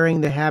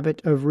acquiring the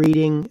habit of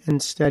reading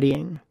and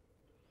studying.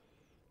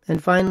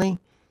 And finally,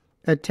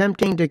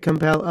 attempting to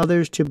compel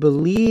others to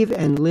believe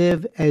and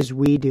live as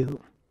we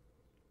do.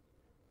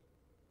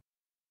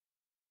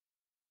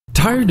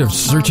 Tired of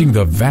searching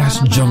the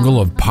vast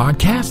jungle of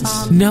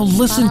podcasts? Now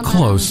listen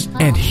close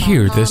and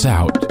hear this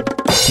out.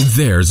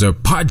 There's a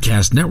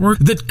podcast network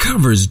that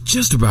covers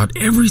just about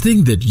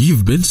everything that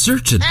you've been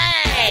searching.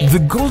 Hey! The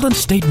Golden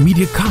State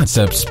Media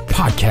Concepts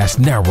Podcast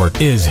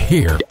Network is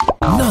here.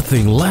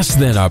 Nothing less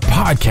than a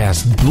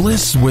podcast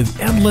bliss with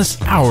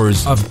endless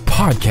hours of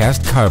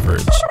podcast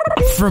coverage.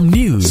 From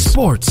news,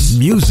 sports,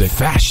 music,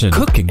 fashion,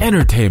 cooking,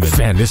 entertainment,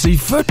 fantasy,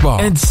 football,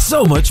 and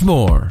so much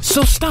more.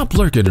 So stop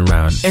lurking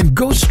around and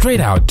go straight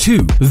out to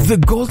the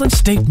Golden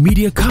State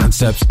Media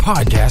Concepts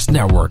Podcast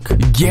Network.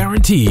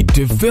 Guaranteed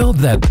to fill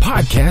that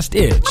podcast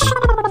itch.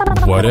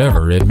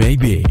 Whatever it may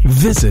be.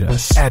 Visit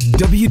us at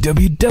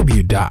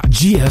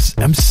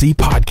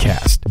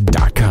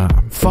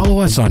www.gsmcpodcast.com. Follow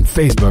us on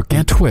Facebook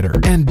and Twitter,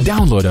 and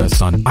download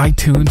us on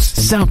iTunes,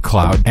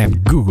 SoundCloud,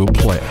 and Google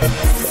Play.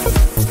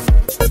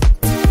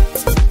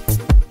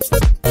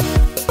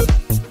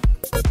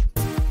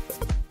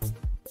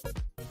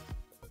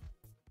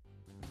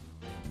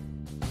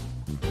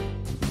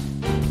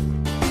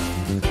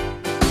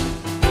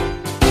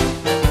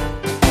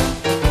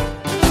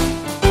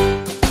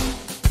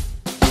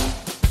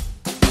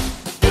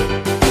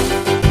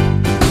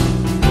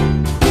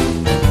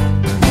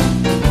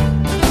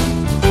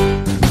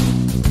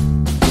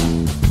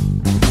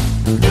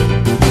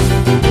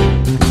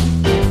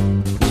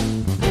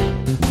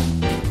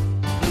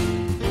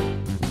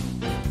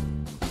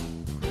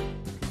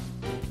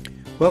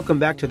 Welcome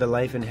back to the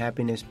Life and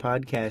Happiness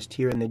Podcast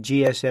here in the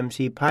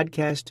GSMC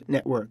Podcast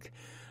Network.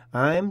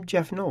 I'm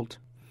Jeff Nolt.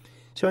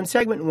 So in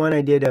segment 1,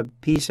 I did a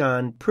piece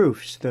on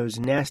proofs, those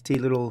nasty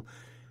little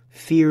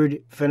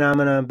feared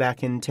phenomena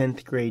back in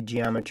 10th grade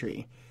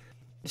geometry.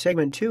 In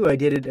segment 2, I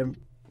did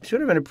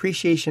sort of an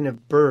appreciation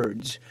of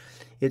birds.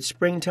 It's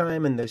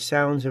springtime and the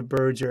sounds of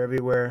birds are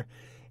everywhere,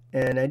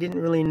 and I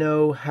didn't really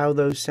know how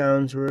those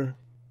sounds were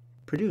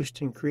produced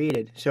and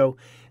created. So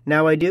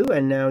now I do,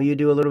 and now you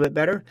do a little bit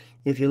better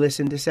if you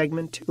listen to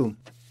segment 2.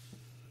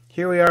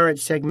 Here we are at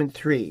segment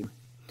 3.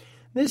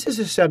 This is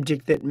a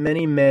subject that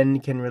many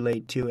men can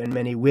relate to and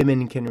many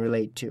women can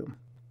relate to.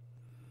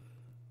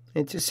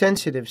 It's a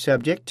sensitive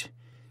subject,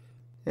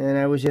 and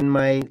I was in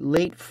my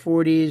late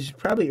 40s,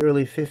 probably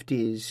early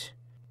 50s,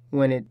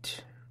 when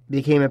it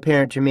became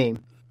apparent to me.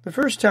 The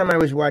first time I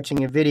was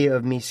watching a video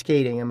of me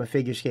skating, I'm a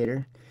figure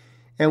skater,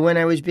 and when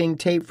I was being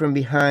taped from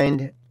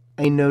behind,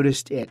 I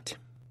noticed it.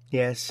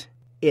 Yes,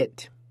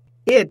 it.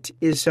 It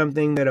is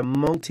something that a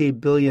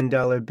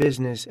multi-billion-dollar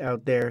business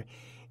out there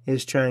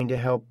is trying to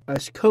help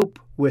us cope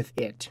with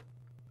it.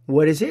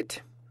 What is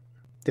it?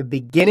 The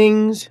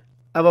beginnings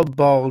of a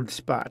bald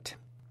spot.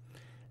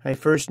 I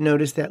first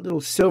noticed that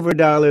little silver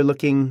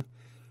dollar-looking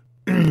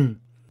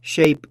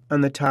shape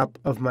on the top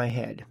of my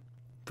head.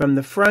 From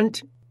the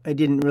front, I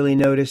didn't really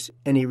notice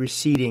any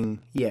receding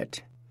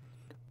yet,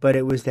 but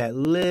it was that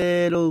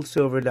little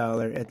silver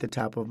dollar at the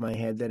top of my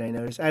head that I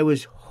noticed. I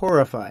was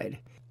horrified.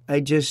 I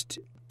just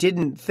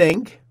didn't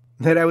think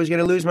that I was going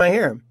to lose my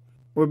hair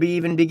or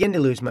even begin to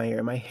lose my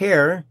hair. My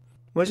hair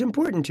was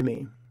important to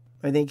me.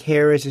 I think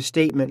hair is a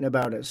statement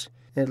about us.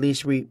 At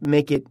least we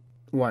make it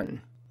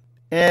one.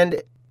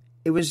 And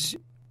it was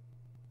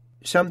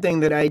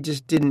something that I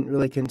just didn't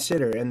really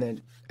consider and that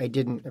I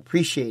didn't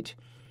appreciate.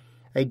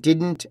 I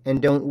didn't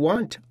and don't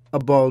want a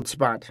bald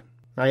spot.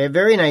 I have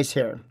very nice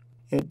hair.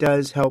 It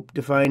does help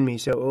define me.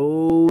 So,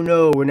 oh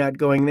no, we're not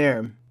going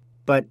there.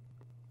 But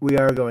we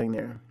are going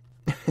there.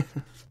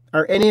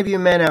 Are any of you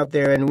men out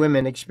there and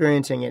women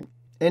experiencing it?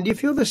 And do you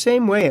feel the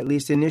same way, at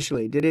least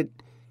initially?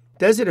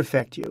 Does it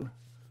affect you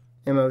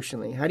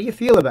emotionally? How do you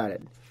feel about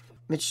it?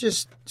 It's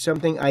just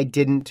something I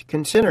didn't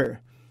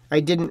consider. I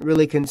didn't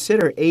really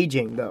consider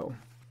aging, though,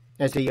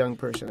 as a young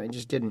person. I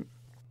just didn't.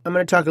 I'm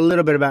going to talk a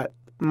little bit about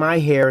my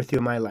hair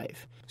through my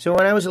life. So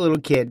when I was a little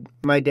kid,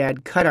 my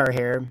dad cut our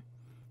hair.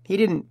 He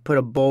didn't put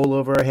a bowl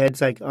over our heads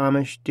like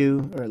Amish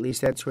do, or at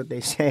least that's what they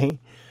say.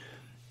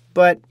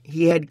 But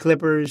he had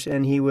clippers,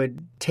 and he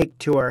would take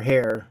to our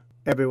hair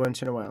every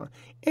once in a while.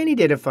 And he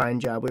did a fine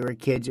job. We were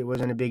kids. It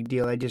wasn't a big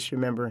deal. I just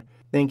remember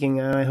thinking,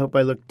 I hope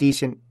I look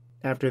decent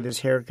after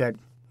this haircut.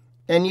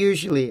 And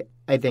usually,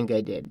 I think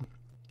I did.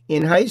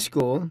 In high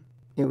school,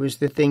 it was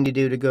the thing to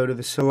do to go to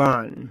the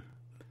salon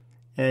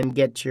and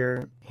get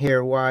your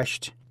hair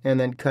washed and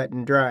then cut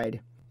and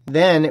dried.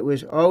 Then it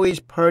was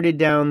always parted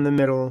down the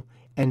middle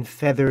and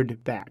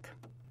feathered back.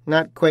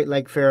 Not quite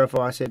like Farrah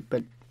Fawcett,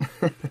 but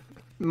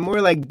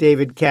more like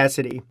David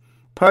Cassidy.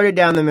 Parted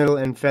down the middle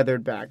and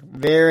feathered back.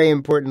 Very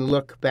important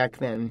look back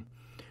then.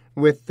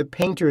 With the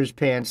painter's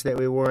pants that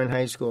we wore in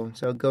high school.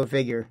 So go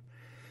figure.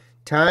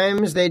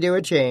 Times they do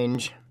a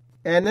change.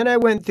 And then I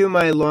went through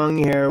my long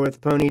hair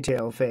with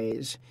ponytail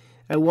phase.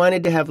 I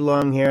wanted to have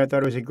long hair. I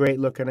thought it was a great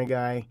look on a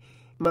guy.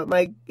 But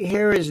my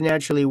hair is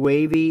naturally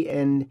wavy,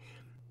 and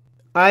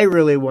I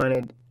really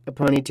wanted a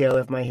ponytail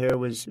if my hair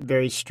was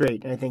very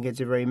straight. I think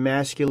it's a very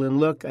masculine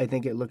look. I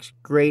think it looks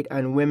great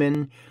on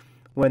women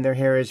when their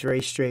hair is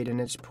very straight and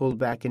it's pulled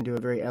back into a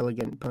very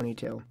elegant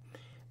ponytail.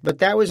 But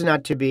that was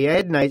not to be.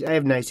 I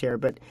have nice hair,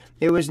 but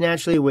it was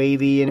naturally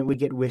wavy, and it would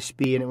get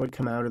wispy, and it would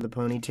come out of the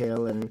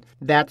ponytail, and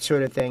that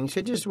sort of thing.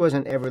 So it just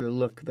wasn't ever the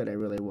look that I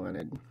really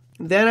wanted.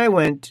 Then I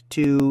went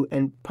to,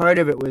 and part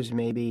of it was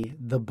maybe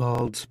the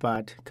bald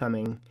spot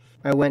coming.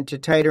 I went to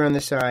tighter on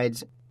the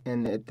sides,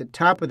 and at the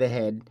top of the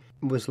head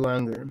was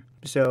longer.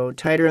 So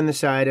tighter on the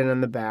side and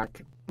on the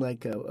back.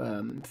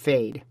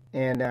 fade.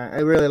 And I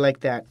really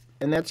like that.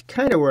 And that's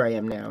kind of where I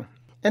am now.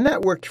 And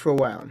that worked for a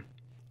while.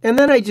 And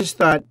then I just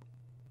thought,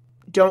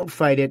 don't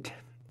fight it.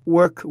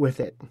 Work with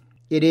it.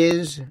 It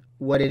is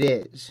what it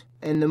is.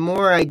 And the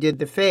more I did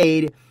the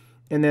fade,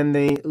 and then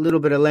the little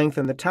bit of length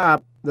on the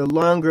top, the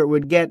longer it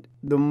would get,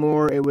 the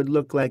more it would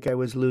look like I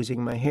was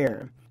losing my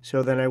hair.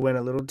 So then I went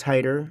a little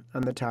tighter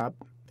on the top,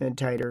 and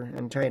tighter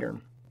and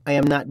tighter. I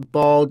am not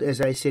bald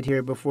as I sit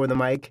here before the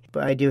mic,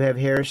 but I do have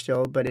hair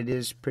still, but it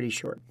is pretty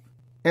short.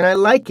 And I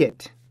like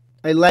it.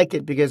 I like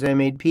it because I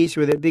made peace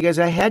with it, because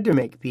I had to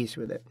make peace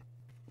with it.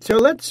 So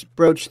let's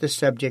broach the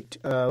subject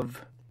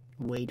of,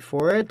 wait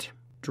for it,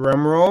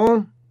 drum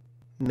roll,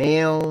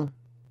 male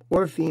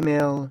or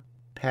female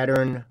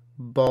pattern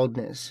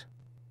baldness,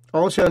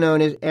 also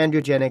known as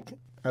androgenic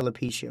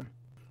alopecia.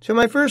 So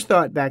my first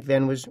thought back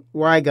then was,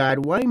 why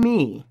God, why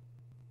me?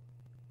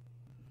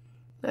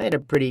 I had a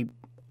pretty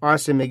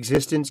awesome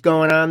existence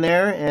going on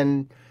there,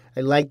 and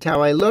I liked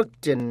how I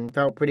looked and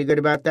felt pretty good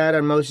about that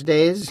on most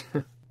days.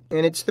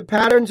 And it's the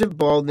patterns of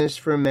baldness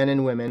for men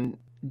and women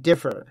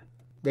differ.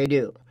 They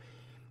do.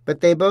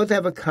 But they both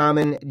have a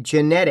common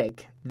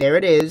genetic, there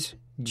it is,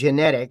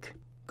 genetic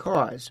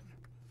cause,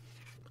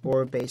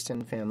 or based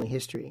on family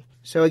history.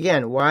 So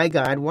again, why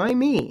God, why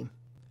me?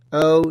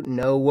 Oh,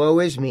 no, woe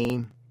is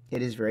me.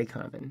 It is very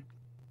common.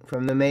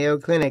 From the Mayo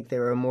Clinic,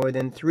 there are more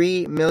than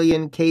 3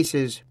 million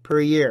cases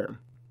per year.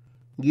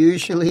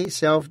 Usually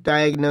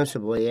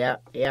self-diagnosable.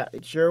 Yeah,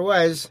 it sure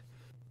was.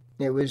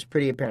 It was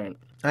pretty apparent.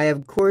 I,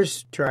 of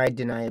course, tried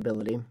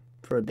deniability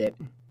for a bit.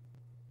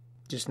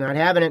 Just not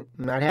having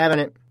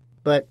it.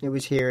 But it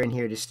was here and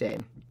here to stay.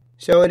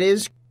 So it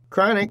is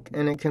chronic,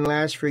 and it can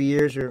last for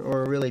years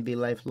or really be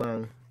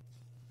lifelong.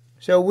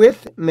 So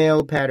with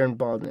male pattern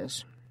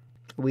baldness,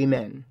 we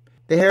men,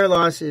 the hair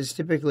loss is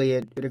typically,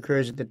 it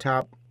occurs at the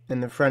top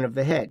and the front of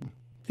the head.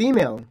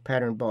 Female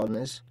pattern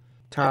baldness,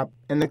 top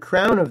and the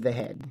crown of the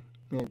head.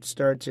 It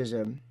starts as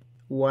a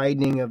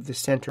widening of the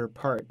center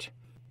part.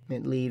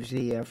 It leaves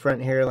the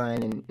front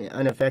hairline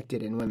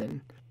unaffected in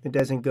women. It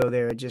doesn't go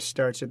there. It just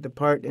starts at the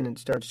part and it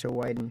starts to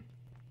widen.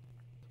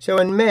 So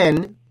in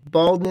men,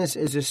 baldness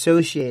is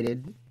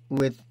associated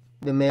with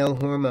the male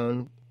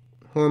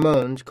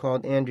hormones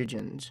called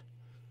androgens.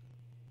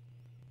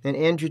 And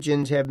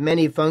androgens have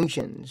many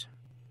functions,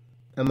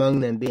 among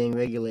them being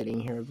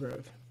regulating hair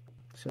growth.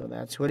 So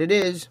that's what it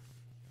is.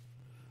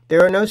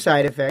 There are no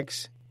side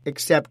effects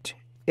except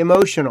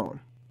emotional.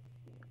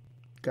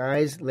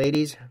 Guys,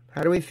 ladies,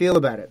 how do we feel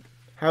about it?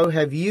 How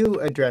have you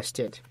addressed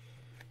it?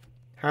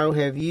 How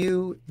have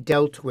you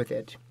dealt with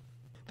it?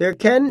 There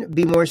can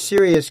be more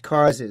serious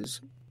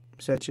causes,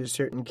 such as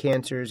certain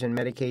cancers and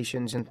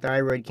medications and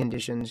thyroid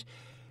conditions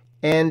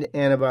and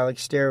anabolic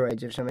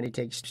steroids. If somebody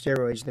takes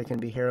steroids, there can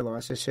be hair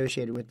loss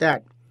associated with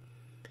that.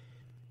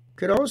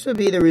 Could also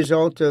be the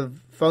result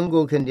of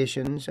fungal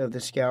conditions of the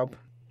scalp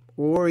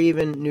or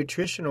even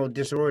nutritional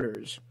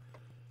disorders.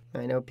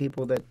 I know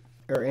people that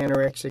are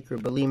anorexic or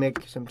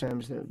bulimic,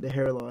 sometimes the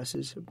hair loss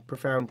is a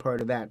profound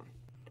part of that.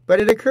 But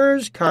it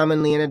occurs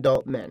commonly in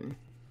adult men.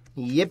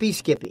 Yippee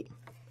skippy.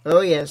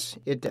 Oh yes,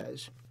 it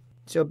does.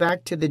 So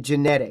back to the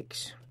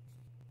genetics.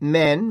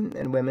 Men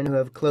and women who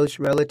have close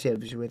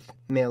relatives with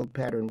male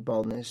pattern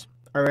baldness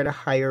are at a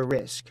higher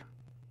risk.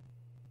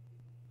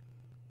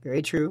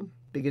 Very true,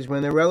 because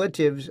when the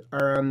relatives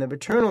are on the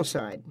maternal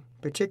side,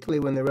 particularly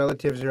when the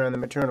relatives are on the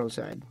maternal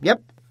side.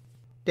 Yep,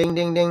 ding,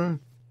 ding, ding.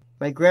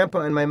 My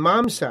grandpa on my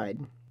mom's side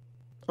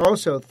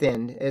also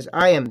thinned as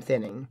I am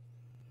thinning.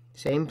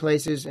 Same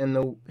places and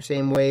the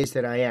same ways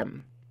that I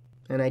am.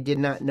 And I did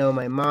not know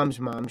my mom's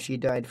mom. She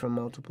died from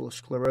multiple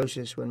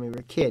sclerosis when we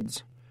were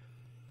kids.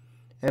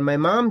 And my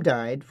mom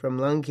died from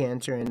lung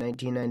cancer in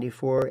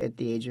 1994 at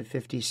the age of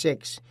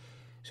 56.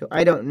 So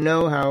I don't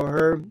know how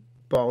her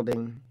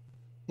balding,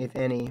 if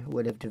any,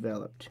 would have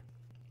developed.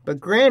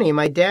 But Granny,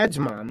 my dad's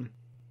mom,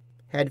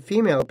 had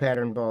female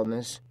pattern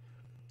baldness.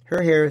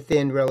 Her hair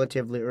thinned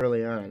relatively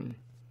early on.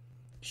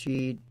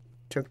 She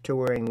took to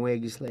wearing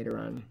wigs later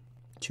on,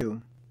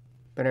 too.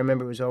 But I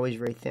remember it was always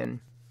very thin.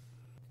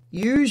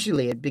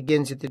 Usually it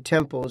begins at the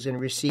temples and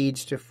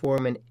recedes to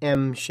form an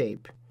M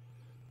shape.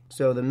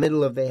 So the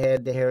middle of the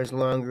head, the hair is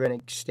longer and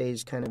it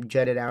stays kind of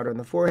jutted out on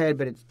the forehead,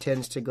 but it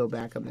tends to go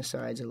back on the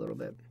sides a little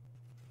bit.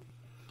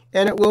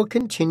 And it will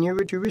continue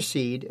to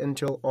recede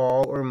until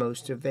all or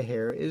most of the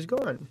hair is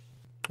gone.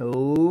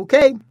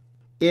 Okay,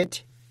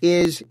 it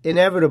is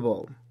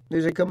inevitable.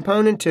 There's a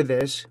component to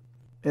this,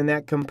 and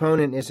that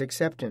component is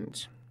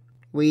acceptance.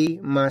 We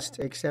must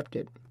accept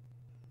it.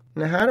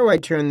 Now, how do I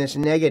turn this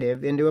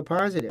negative into a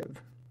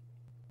positive?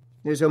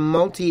 There's a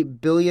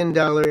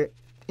multi-billion-dollar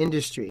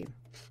industry,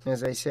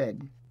 as I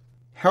said,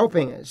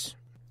 helping us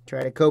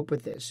try to cope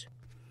with this.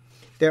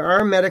 There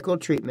are medical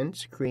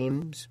treatments,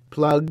 creams,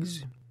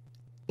 plugs,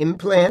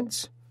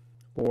 implants,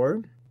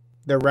 or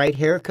the right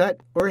haircut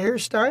or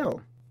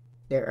hairstyle.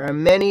 There are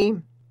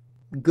many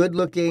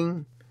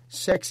good-looking,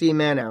 sexy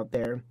men out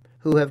there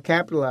who have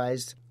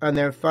capitalized on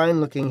their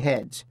fine-looking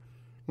heads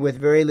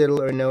with very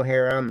little or no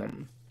hair on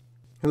them.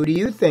 Who do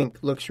you think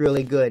looks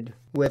really good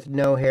with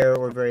no hair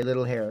or very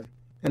little hair,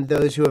 and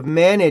those who have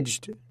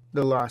managed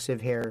the loss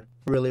of hair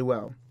really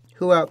well.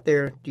 Who out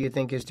there do you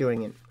think is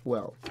doing it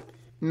well?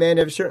 Men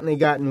have certainly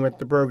gotten with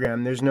the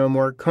program. There's no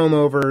more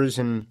comb-overs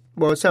and,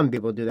 well, some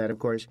people do that, of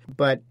course.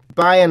 But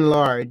by and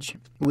large,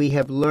 we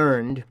have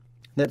learned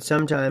that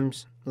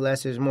sometimes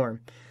less is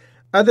more.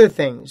 Other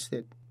things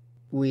that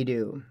we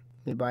do,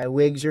 we buy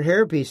wigs or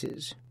hair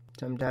pieces.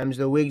 Sometimes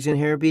the wigs and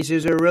hair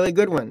pieces are really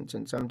good ones,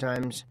 and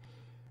sometimes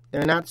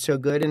they're not so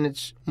good, and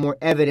it's more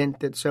evident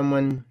that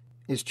someone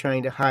is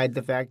trying to hide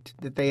the fact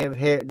that they have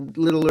hair,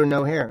 little or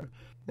no hair.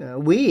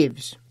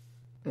 Weaves,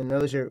 and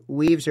those are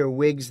weaves or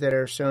wigs that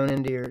are sewn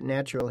into your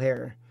natural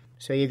hair.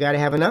 So you got to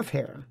have enough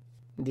hair.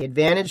 The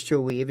advantage to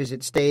a weave is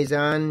it stays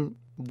on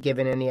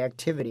given any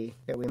activity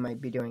that we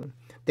might be doing.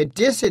 The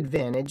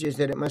disadvantage is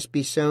that it must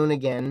be sewn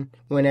again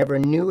whenever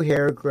new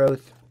hair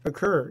growth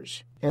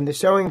occurs, and the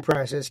sewing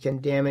process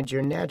can damage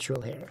your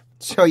natural hair.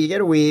 So you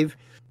get a weave,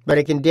 but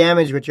it can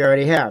damage what you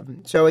already have.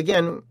 So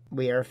again,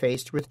 we are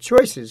faced with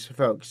choices,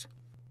 folks.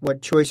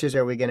 What choices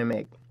are we going to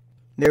make?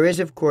 There is,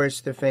 of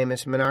course, the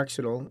famous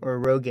minoxidil or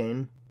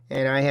Rogaine,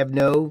 and I have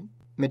no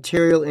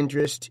material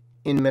interest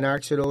in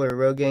minoxidil or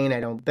Rogaine. I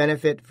don't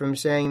benefit from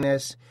saying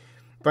this.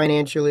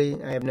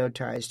 Financially, I have no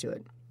ties to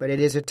it. But it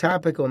is a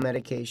topical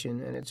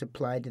medication, and it's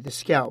applied to the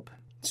scalp.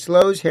 It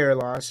slows hair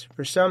loss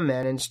for some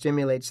men and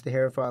stimulates the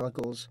hair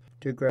follicles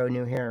to grow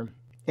new hair.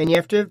 And you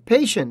have to have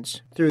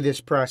patience through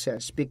this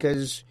process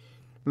because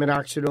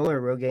minoxidil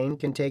or Rogaine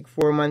can take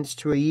 4 months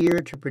to a year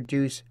to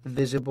produce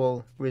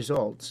visible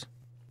results.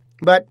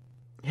 But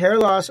hair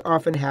loss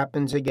often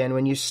happens again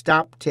when you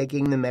stop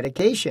taking the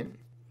medication.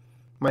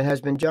 My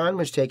husband John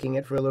was taking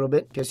it for a little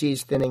bit because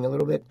he's thinning a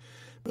little bit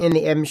in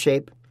the M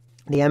shape,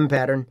 the M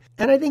pattern,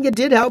 and I think it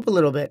did help a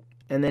little bit.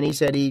 And then he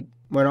said he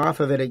went off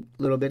of it a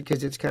little bit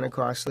because it's kind of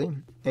costly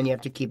and you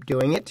have to keep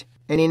doing it.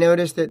 And he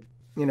noticed that,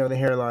 the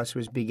hair loss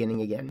was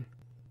beginning again.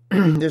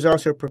 There's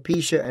also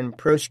Propecia and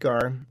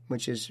Proscar,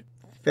 which is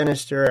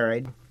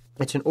finasteride.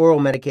 It's an oral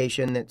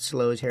medication that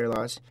slows hair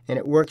loss, and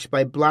it works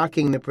by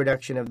blocking the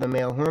production of the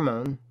male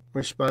hormone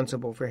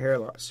responsible for hair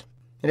loss.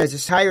 It has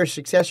a higher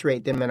success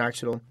rate than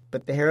minoxidil,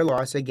 but the hair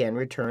loss again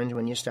returns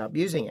when you stop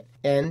using it.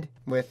 And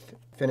with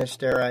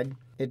finasteride,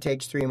 it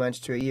takes 3 months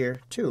to a year,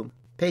 too.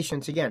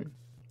 Patience again.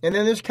 And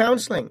then there's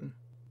counseling.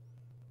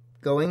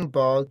 Going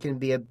bald can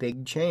be a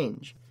big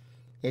change.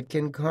 It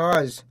can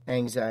cause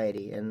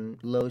anxiety and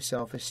low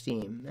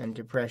self-esteem and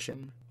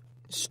depression.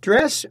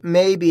 Stress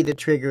may be the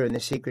trigger and the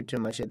secret to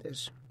much of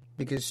this,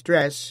 because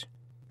stress,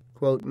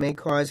 quote, may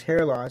cause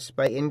hair loss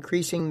by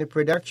increasing the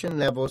production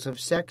levels of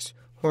sex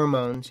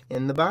hormones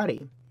in the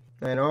body.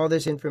 And all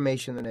this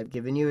information that I've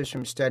given you is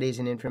from studies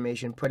and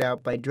information put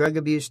out by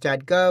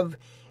drugabuse.gov,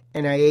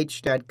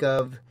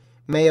 NIH.gov,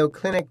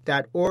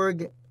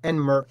 mayoclinic.org, and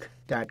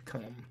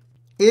Merck.com.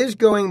 Is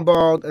going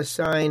bald a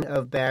sign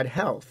of bad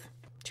health?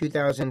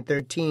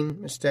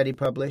 2013, a study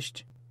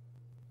published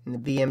in the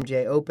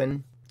BMJ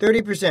Open.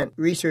 30%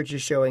 research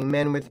is showing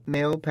men with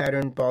male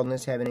pattern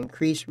baldness have an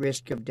increased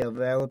risk of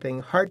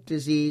developing heart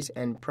disease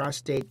and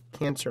prostate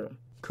cancer.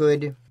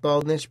 Could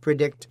baldness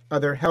predict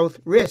other health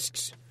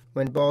risks?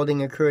 When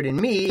balding occurred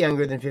in me,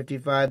 younger than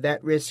 55,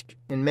 that risk,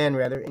 in men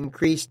rather,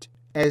 increased,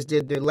 as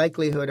did the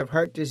likelihood of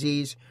heart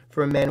disease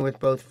for men with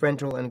both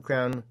frontal and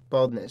crown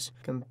baldness,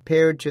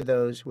 compared to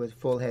those with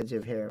full heads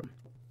of hair.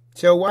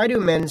 So why do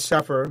men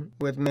suffer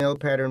with male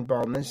pattern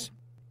baldness?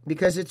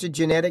 Because it's a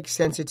genetic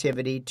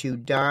sensitivity to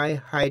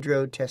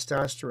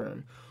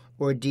dihydrotestosterone,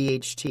 or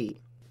DHT.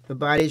 The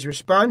body's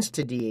response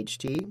to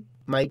DHT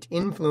might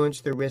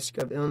influence the risk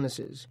of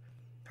illnesses: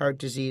 heart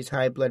disease,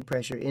 high blood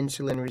pressure,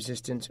 insulin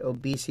resistance,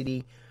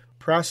 obesity,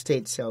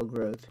 prostate cell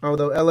growth.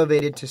 Although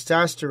elevated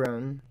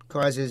testosterone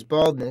causes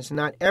baldness,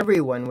 not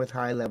everyone with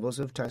high levels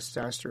of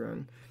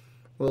testosterone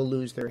will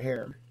lose their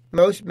hair.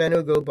 Most men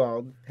who go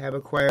bald have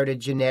acquired a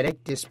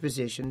genetic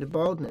disposition to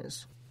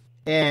baldness,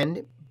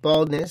 and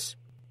baldness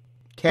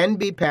can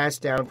be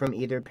passed down from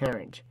either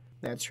parent.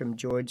 That's from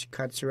George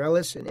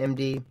Katsarelis, an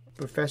MD,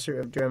 professor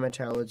of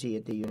dermatology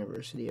at the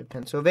University of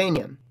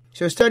Pennsylvania.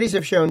 So studies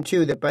have shown,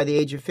 too, that by the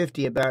age of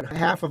 50, about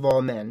half of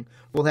all men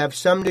will have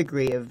some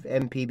degree of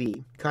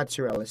MPB,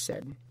 Katsarelis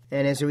said.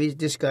 And as we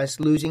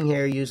discussed, losing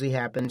hair usually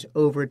happens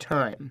over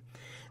time.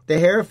 The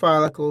hair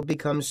follicle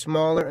becomes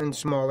smaller and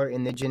smaller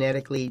in the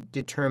genetically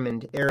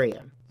determined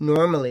area.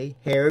 Normally,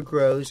 hair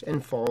grows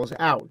and falls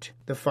out.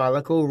 The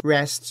follicle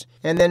rests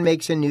and then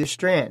makes a new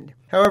strand.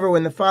 However,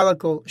 when the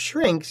follicle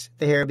shrinks,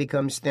 the hair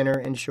becomes thinner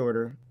and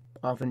shorter,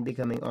 often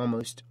becoming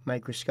almost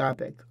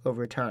microscopic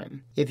over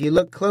time. If you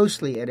look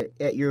closely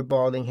at your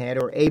balding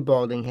head or a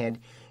balding head,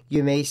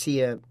 you may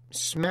see a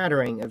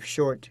smattering of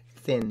short,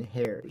 thin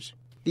hairs.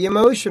 The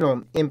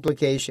emotional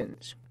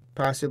implications: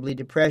 possibly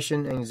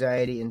depression,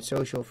 anxiety, and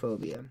social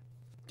phobia.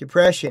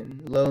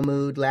 Depression, low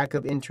mood, lack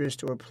of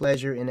interest or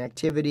pleasure in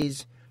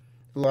activities,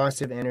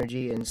 loss of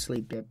energy, and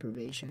sleep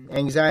deprivation.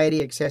 Anxiety,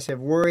 excessive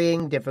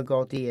worrying,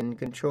 difficulty in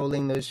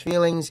controlling those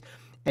feelings,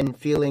 and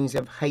feelings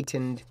of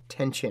heightened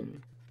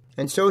tension.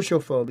 And social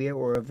phobia,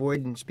 or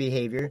avoidance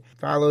behavior,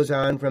 follows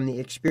on from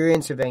the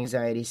experience of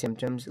anxiety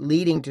symptoms,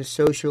 leading to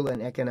social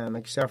and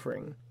economic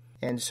suffering.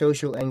 And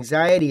social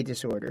anxiety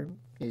disorder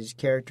is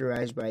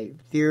characterized by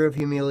fear of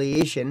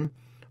humiliation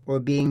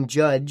or being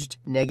judged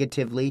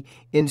negatively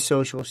in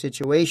social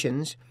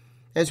situations,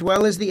 as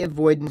well as the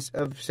avoidance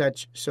of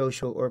such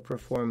social or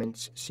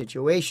performance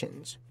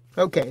situations.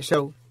 Okay,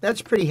 so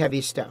that's pretty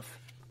heavy stuff.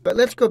 But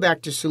let's go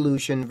back to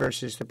solution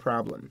versus the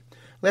problem.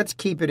 Let's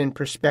keep it in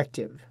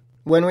perspective.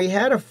 When we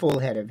had a full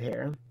head of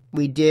hair,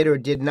 we did or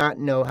did not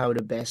know how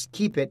to best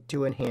keep it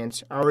to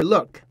enhance our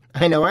look.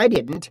 I know I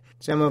didn't.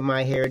 Some of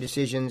my hair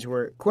decisions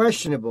were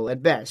questionable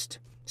at best.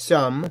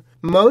 Some,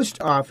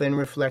 most often,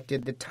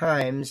 reflected the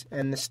times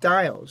and the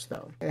styles,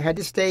 though. I had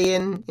to stay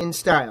in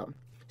style.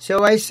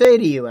 So I say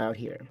to you out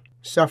here,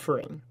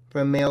 suffering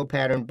from male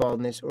pattern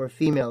baldness or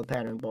female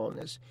pattern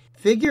baldness,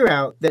 figure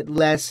out that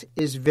less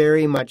is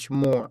very much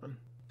more.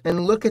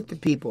 And look at the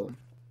people,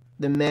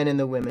 the men and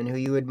the women who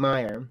you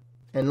admire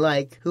and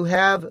like, who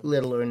have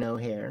little or no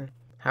hair.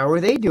 How are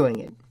they doing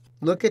it?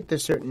 Look at the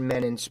certain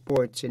men in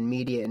sports and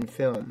media and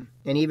film,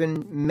 and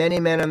even many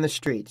men on the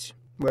streets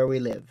where we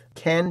live.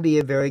 Can be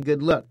a very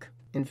good look.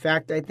 In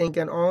fact, I think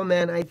on all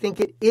men, I think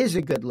it is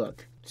a good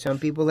look. Some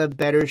people have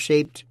better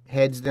shaped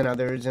heads than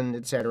others, and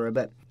etc.,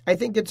 but I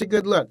think it's a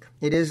good look.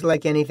 It is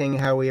like anything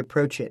how we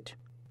approach it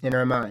in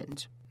our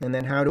minds. And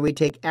then how do we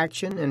take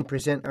action and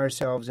present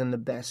ourselves in the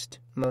best,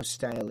 most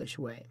stylish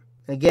way?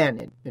 Again,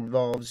 it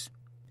involves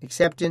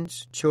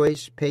acceptance,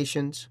 choice,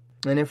 patience.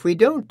 And if we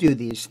don't do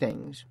these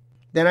things,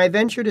 then I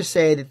venture to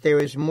say that there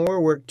is more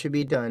work to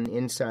be done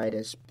inside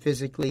us,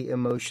 physically,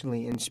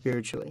 emotionally, and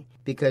spiritually,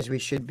 because we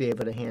should be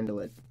able to handle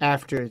it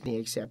after the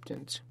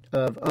acceptance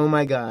of, oh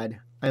my God,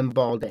 I'm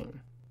balding.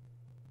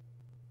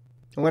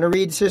 I want to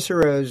read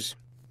Cicero's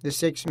The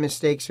 6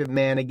 Mistakes of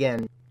Man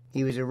again.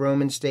 He was a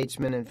Roman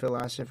statesman and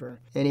philosopher,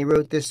 and he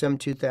wrote this some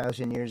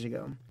 2,000 years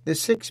ago. The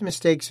 6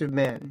 Mistakes of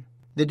Man.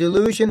 The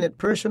delusion that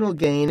personal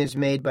gain is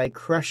made by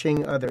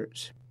crushing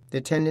others.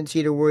 The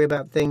tendency to worry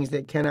about things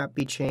that cannot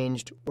be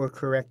changed or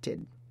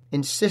corrected.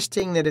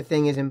 Insisting that a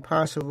thing is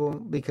impossible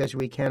because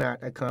we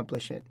cannot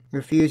accomplish it.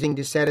 Refusing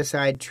to set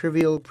aside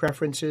trivial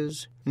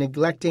preferences.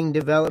 Neglecting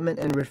development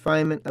and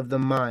refinement of the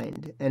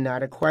mind, and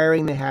not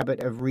acquiring the habit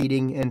of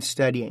reading and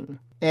studying.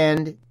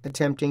 And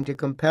attempting to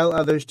compel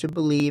others to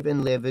believe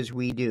and live as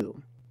we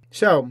do.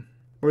 So,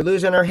 we're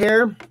losing our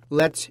hair.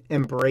 Let's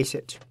embrace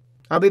it.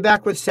 I'll be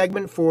back with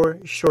segment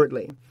 4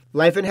 shortly.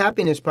 Life and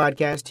Happiness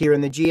podcast here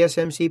on the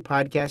GSMC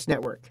Podcast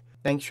Network.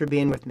 Thanks for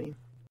being with me.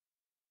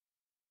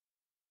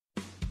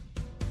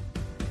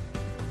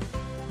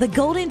 The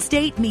Golden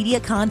State Media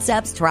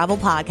Concepts Travel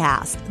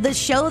Podcast, the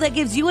show that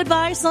gives you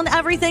advice on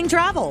everything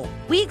travel.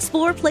 We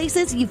explore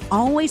places you've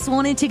always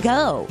wanted to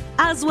go,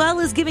 as well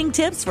as giving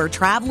tips for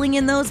traveling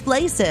in those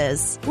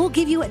places. We'll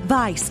give you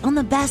advice on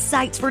the best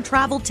sites for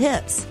travel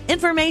tips,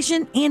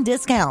 information, and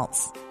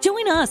discounts.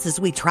 Join us as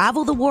we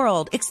travel the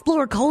world,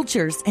 explore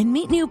cultures, and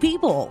meet new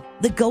people.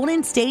 The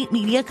Golden State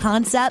Media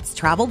Concepts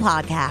Travel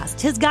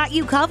Podcast has got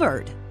you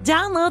covered.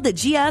 Download the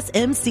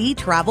GSMC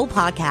Travel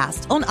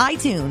Podcast on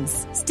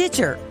iTunes,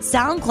 Stitcher,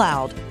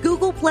 SoundCloud,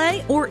 Google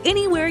Play, or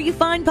anywhere you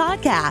find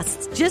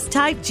podcasts. Just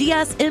type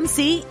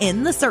GSMC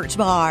in the search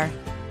bar.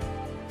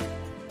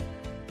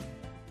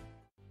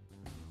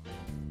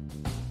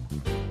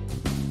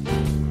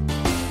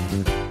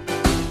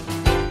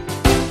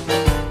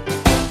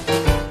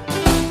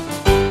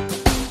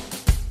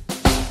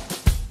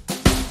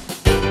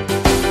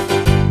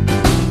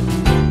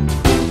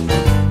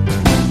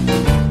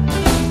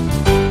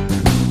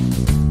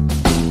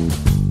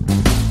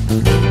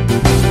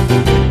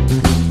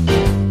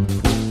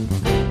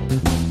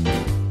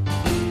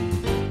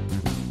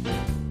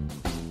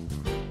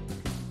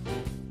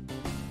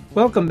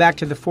 Welcome back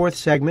to the 4th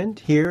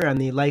segment here on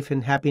the Life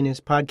and Happiness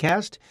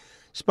podcast,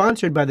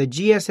 sponsored by the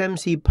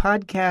GSMC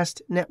Podcast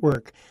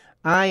Network.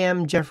 I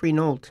am Jeffrey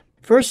Nolt.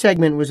 First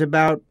segment was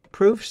about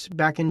proofs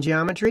back in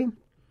geometry.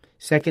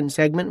 Second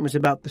segment was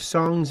about the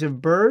songs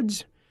of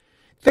birds.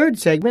 Third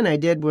segment I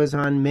did was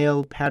on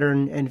male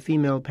pattern and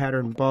female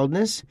pattern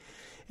baldness.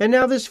 And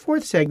now this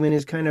 4th segment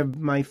is kind of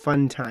my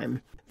fun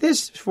time.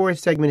 This 4th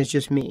segment is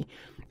just me.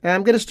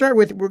 I'm going to start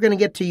with, we're going to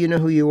get to You Know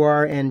Who You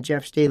Are and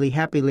Jeff's Daily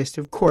Happy List,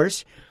 of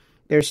course.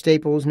 They're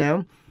staples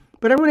now.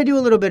 But I want to do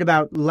a little bit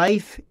about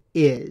life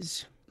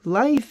is.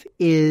 Life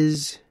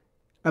is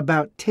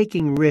about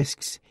taking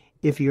risks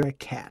if you're a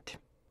cat.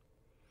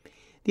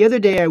 The other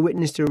day I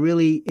witnessed a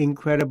really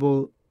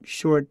incredible,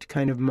 short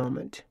kind of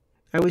moment.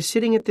 I was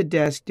sitting at the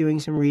desk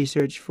doing some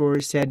research for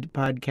said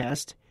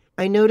podcast.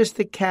 I noticed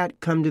the cat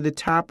come to the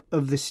top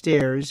of the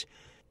stairs,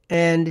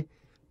 and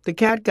the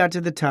cat got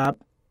to the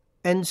top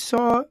and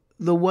saw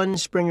the one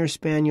Springer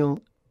Spaniel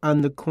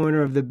on the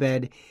corner of the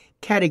bed,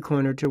 catty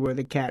corner to where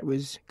the cat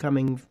was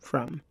coming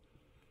from.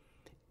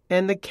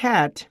 And the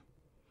cat,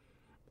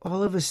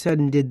 all of a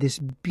sudden, did this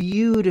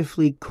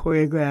beautifully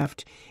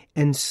choreographed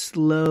and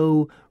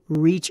slow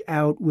reach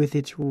out with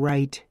its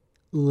right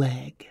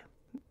leg.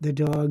 The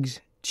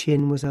dog's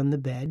chin was on the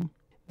bed.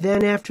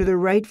 Then after the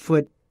right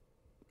foot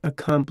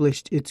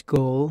accomplished its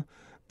goal,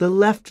 the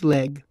left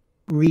leg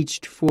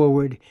reached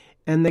forward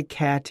and the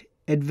cat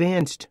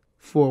advanced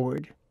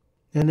forward.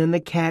 And then the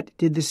cat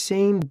did the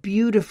same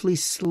beautifully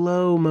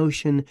slow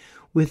motion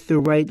with the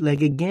right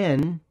leg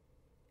again,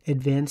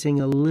 advancing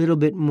a little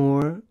bit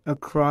more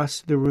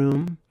across the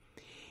room.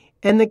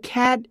 And the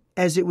cat,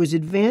 as it was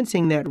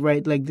advancing that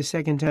right leg the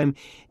second time,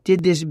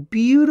 did this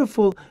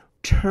beautiful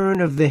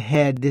turn of the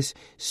head, this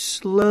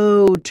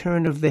slow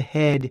turn of the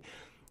head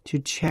to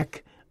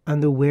check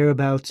on the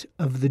whereabouts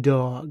of the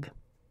dog.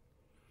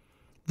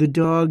 The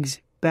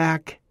dog's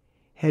back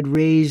had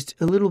raised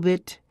a little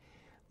bit.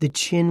 The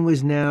chin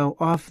was now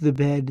off the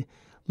bed,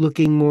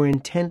 looking more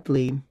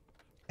intently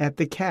at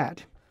the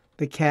cat.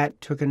 The cat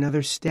took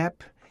another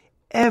step,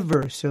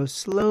 ever so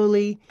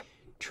slowly,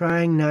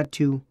 trying not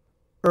to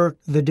irk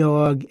the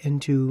dog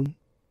and to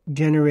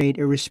generate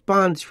a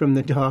response from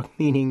the dog,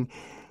 meaning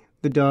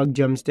the dog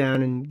jumps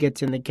down and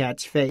gets in the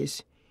cat's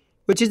face,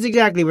 which is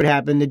exactly what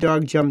happened. The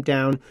dog jumped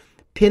down,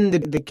 pinned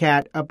the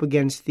cat up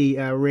against the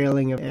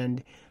railing,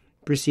 and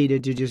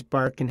proceeded to just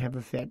bark and have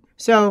a fit.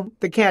 So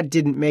the cat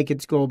didn't make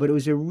its goal, but it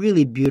was a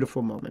really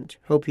beautiful moment.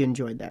 Hope you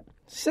enjoyed that.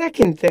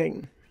 Second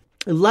thing,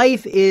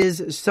 life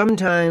is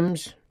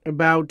sometimes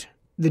about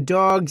the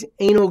dog's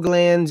anal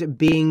glands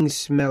being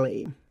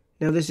smelly.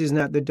 Now, this is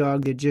not the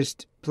dog that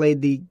just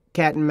played the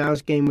cat and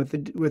mouse game with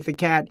the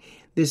cat.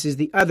 This is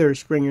the other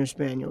Springer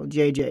Spaniel,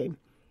 JJ.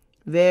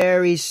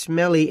 Very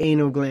smelly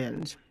anal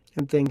glands.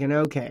 I'm thinking,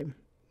 okay,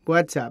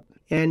 what's up?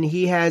 And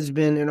he has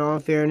been, in all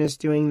fairness,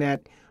 doing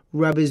that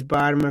rub his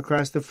bottom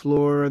across the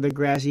floor or the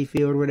grassy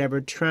field or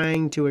whatever,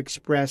 trying to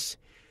express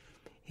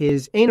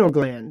his anal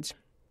glands.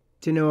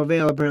 To no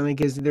avail, apparently,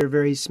 because they're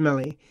very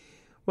smelly.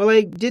 Well,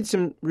 I did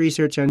some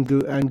research on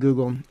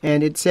Google,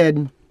 and it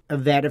said a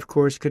vet, of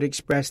course, could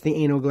express the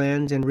anal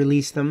glands and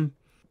release them.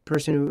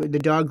 The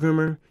dog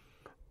groomer,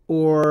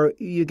 or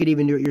you could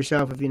even do it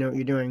yourself if you know what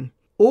you're doing.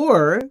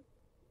 Or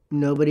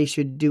nobody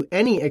should do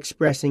any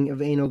expressing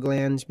of anal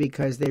glands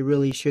because they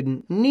really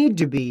shouldn't need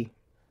to be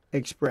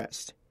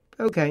expressed.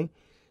 Okay,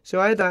 so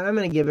I thought I'm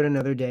going to give it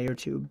another day or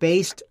two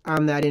based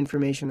on that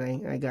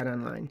information I got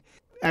online.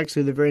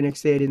 Actually, the very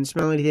next day I didn't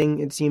smell anything.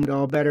 It seemed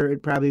all better.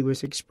 It probably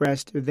was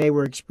expressed, or they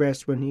were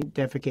expressed when he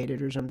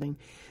defecated or something.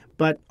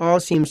 But all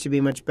seems to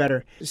be much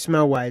better,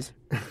 smell-wise.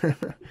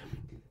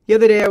 The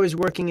other day I was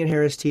working at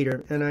Harris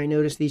Teeter, and I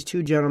noticed these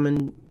two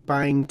gentlemen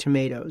buying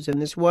tomatoes. And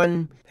this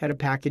one had a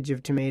package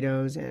of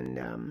tomatoes,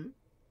 and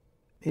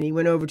he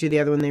went over to the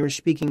other one. They were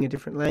speaking a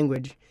different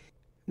language.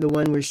 The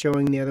one was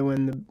showing the other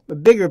one a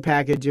bigger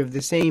package of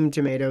the same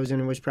tomatoes, and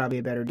it was probably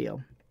a better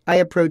deal. I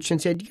approached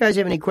and said, "Do you guys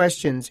have any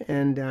questions?"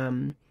 And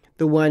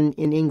the one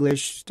in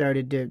English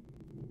started to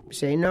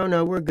say,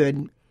 no, we're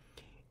good.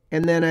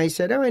 And then I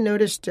said, I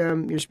noticed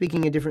you're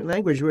speaking a different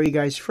language. Where are you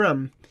guys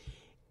from?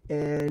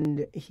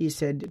 And he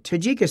said,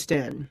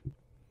 Tajikistan.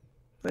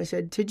 I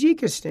said,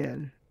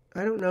 Tajikistan?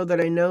 I don't know that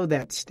I know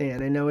that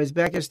stan. I know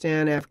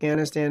Uzbekistan,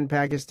 Afghanistan,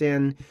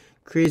 Pakistan,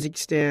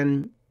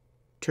 Kyrgyzstan,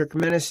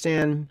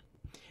 Turkmenistan,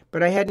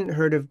 but I hadn't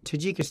heard of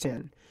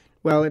Tajikistan.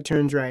 Well, it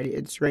turns right.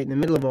 It's right in the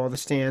middle of all the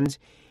stands.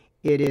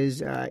 It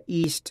is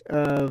east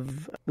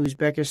of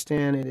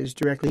Uzbekistan. It is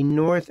directly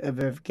north of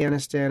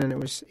Afghanistan,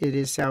 and it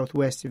is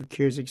southwest of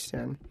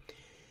Kyrgyzstan.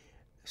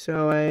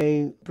 So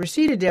I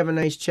proceeded to have a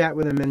nice chat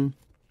with him, and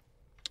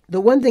the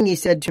one thing he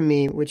said to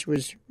me, which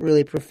was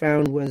really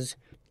profound, was,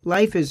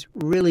 life is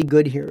really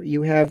good here.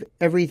 You have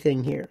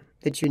everything here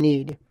that you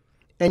need,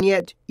 and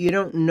yet you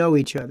don't know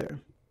each other.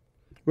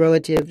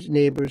 Relatives,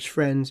 neighbors,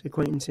 friends,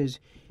 acquaintances.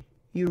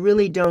 You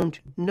really don't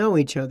know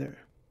each other.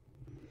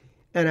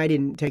 And I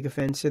didn't take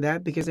offense to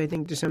that because I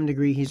think to some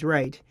degree he's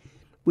right.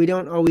 We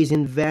don't always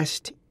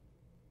invest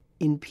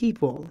in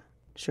people,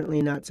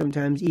 certainly not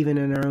sometimes even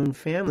in our own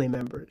family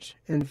members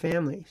and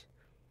families.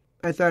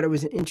 I thought it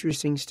was an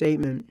interesting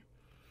statement.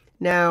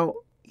 Now,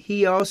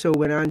 he also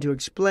went on to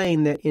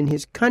explain that in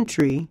his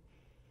country,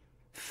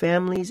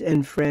 families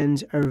and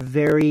friends are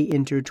very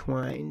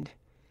intertwined.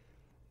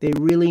 They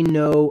really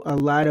know a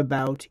lot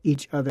about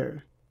each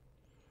other.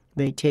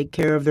 They take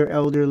care of their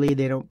elderly.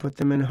 They don't put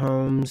them in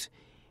homes.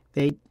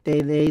 They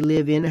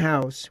live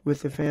in-house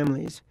with the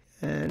families.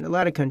 And a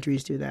lot of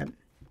countries do that.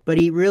 But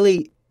he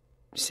really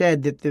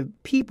said that the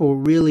people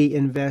really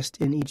invest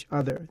in each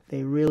other.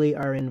 They really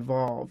are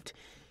involved.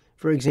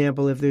 For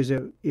example,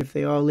 if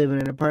they all live in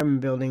an apartment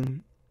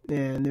building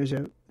and there's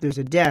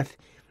a death,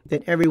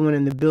 that everyone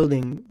in the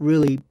building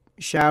really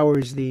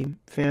showers the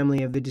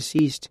family of the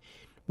deceased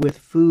with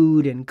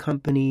food and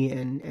company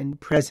and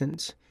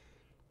presents.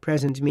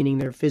 Presents meaning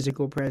their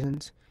physical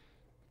presence.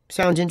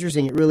 Sounds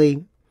interesting. It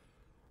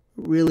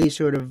really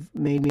sort of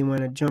made me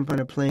want to jump on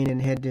a plane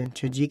and head to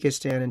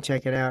Tajikistan and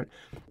check it out.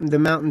 The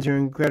mountains are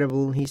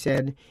incredible, he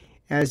said,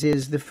 as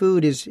is the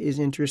food is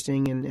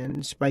interesting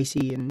and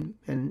spicy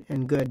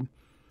and good.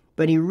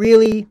 But he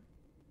really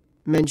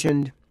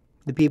mentioned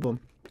the people.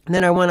 And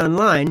then I went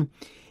online,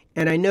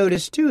 and I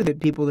noticed, too,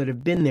 that people that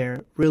have been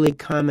there really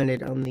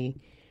commented on the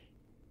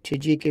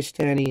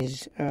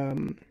Tajikistanis'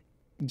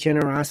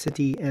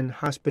 generosity and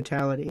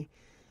hospitality.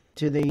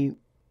 To the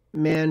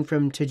man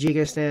from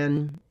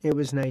Tajikistan, it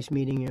was nice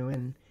meeting you,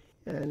 and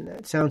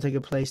it sounds like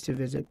a place to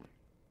visit.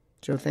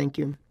 So thank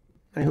you.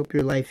 I hope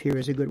your life here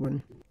is a good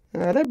one.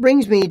 That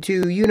brings me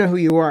to You Know Who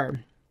You Are.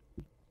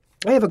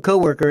 I have a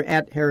coworker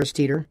at Harris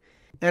Teeter,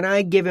 and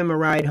I give him a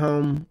ride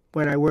home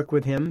when I work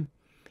with him.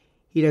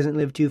 He doesn't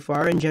live too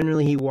far, and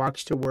generally he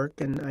walks to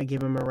work, and I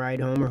give him a ride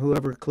home, or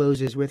whoever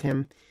closes with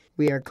him.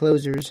 We are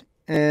closers.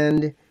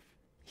 And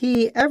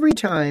every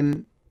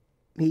time,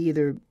 he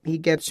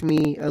gets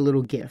me a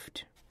little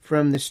gift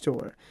from the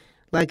store,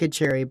 like a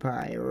cherry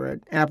pie, or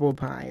an apple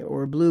pie,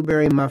 or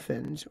blueberry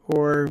muffins,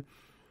 or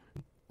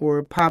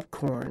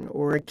popcorn,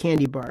 or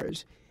candy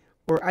bars,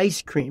 or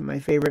ice cream, my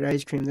favorite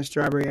ice cream, the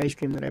strawberry ice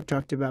cream that I've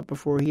talked about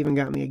before. He even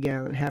got me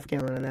half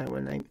gallon of that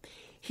one night.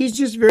 He's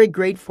just very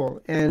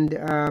grateful,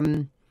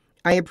 and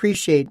I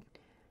appreciate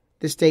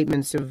the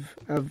statements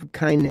of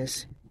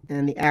kindness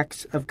and the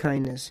acts of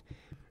kindness.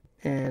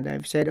 And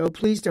I've said, oh,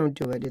 please don't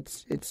do it.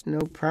 It's no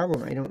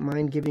problem. I don't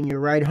mind giving you a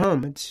ride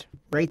home. It's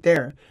right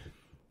there.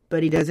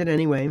 But he does it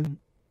anyway.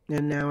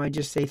 And now I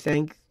just say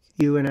thank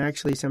you, and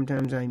actually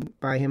sometimes I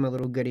buy him a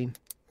little goodie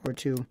or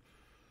two.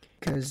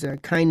 Because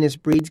kindness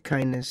breeds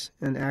kindness,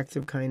 and acts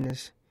of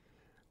kindness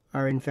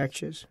are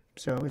infectious.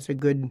 So it's a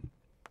good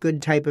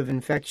type of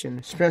infection,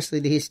 especially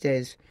these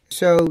days.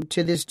 So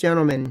to this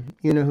gentleman,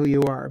 you know who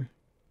you are.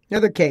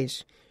 Another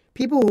case.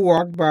 People who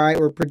walk by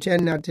or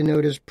pretend not to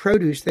notice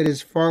produce that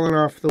has fallen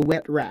off the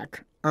wet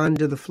rack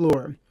onto the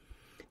floor.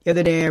 The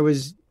other day I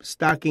was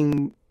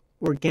stocking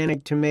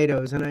organic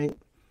tomatoes, and I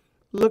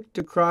looked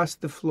across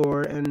the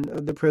floor and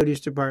of the produce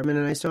department,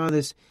 and I saw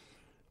this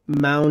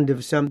mound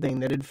of something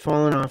that had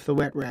fallen off the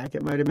wet rack.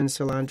 It might have been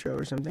cilantro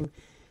or something.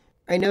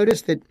 I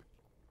noticed that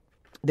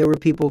there were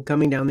people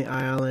coming down the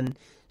aisle, and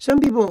some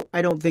people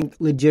I don't think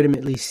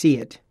legitimately see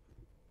it.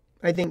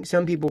 I think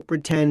some people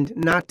pretend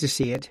not to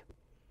see it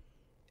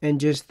and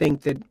just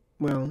think that,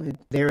 well,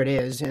 there it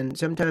is. And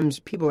sometimes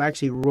people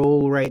actually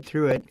roll right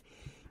through it,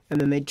 and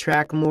then they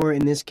track more,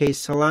 in this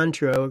case,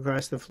 cilantro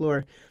across the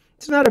floor.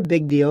 It's not a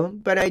big deal,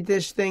 but I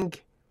just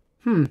think,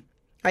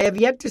 I have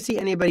yet to see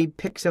anybody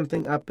pick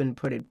something up and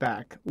put it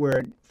back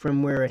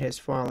from where it has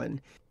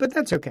fallen. But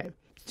that's okay.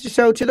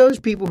 So to those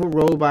people who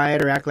roll by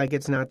it or act like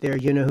it's not there,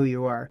 you know who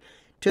you are.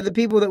 To the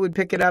people that would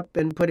pick it up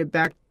and put it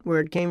back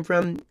where it came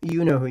from,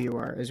 you know who you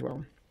are as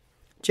well.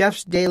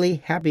 Jeff's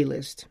Daily Happy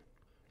List.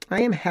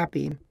 I am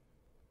happy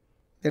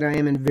that I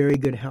am in very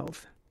good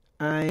health.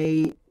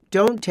 I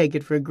don't take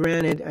it for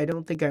granted. I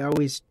don't think I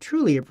always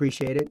truly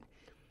appreciate it,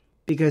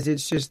 because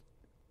it's just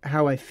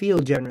how I feel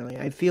generally.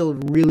 I feel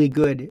really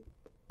good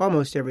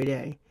almost every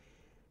day.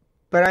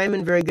 But I am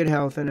in very good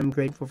health, and I'm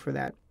grateful for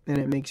that, and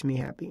it makes me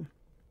happy.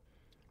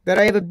 That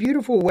I have a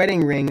beautiful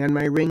wedding ring on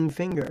my ring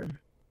finger.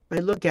 I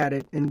look at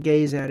it and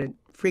gaze at it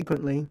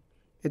frequently.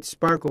 It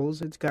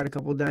sparkles. It's got a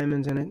couple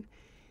diamonds in it.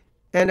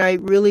 And I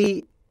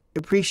really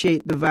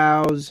appreciate the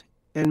vows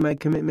and my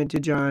commitment to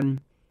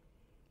John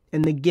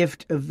and the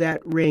gift of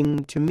that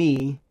ring to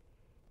me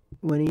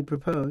when he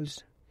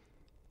proposed.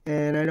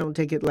 And I don't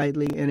take it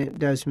lightly, and it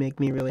does make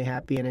me really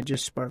happy, and it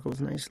just sparkles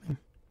nicely.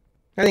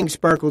 I think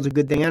sparkle's a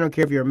good thing. I don't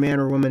care if you're a man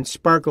or a woman.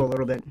 Sparkle a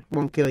little bit.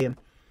 Won't kill you.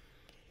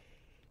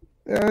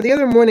 The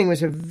other morning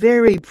was a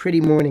very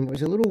pretty morning. It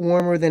was a little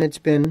warmer than it's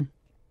been,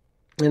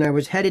 and I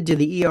was headed to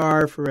the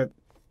ER for a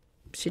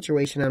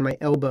situation on my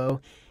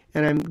elbow,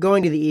 and I'm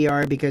going to the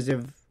ER because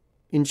of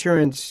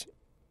insurance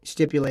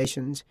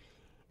stipulations.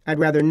 I'd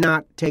rather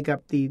not take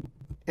up the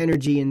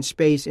energy and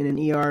space in an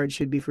ER. It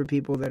should be for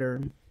people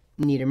that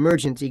need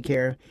emergency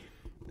care.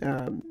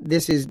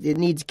 It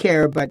needs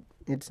care, but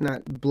it's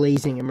not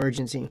blazing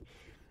emergency.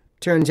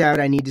 Turns out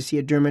I need to see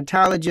a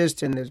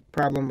dermatologist, and the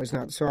problem was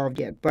not solved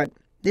yet. But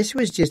this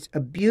was just a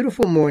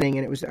beautiful morning,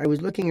 and I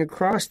was looking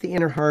across the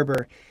inner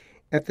harbor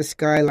at the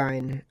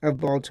skyline of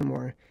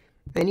Baltimore.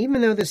 And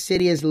even though the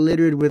city is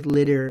littered with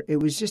litter, it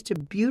was just a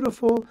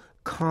beautiful,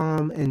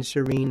 calm, and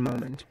serene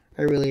moment.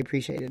 I really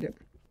appreciated it.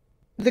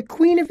 The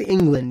Queen of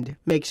England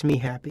makes me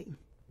happy.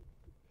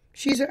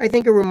 She's, I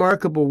think, a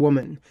remarkable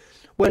woman.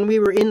 When we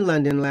were in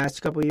London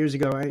last couple of years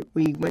ago,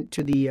 we went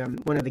to the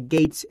one of the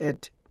gates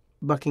at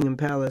Buckingham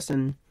Palace,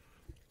 and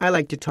I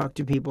like to talk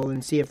to people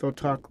and see if they'll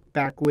talk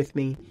back with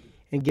me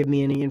and give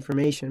me any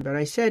information. But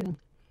I said,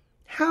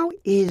 "How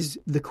is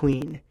the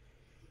Queen?"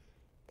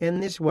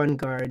 And this one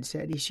guard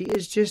said, "She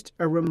is just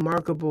a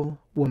remarkable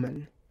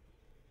woman."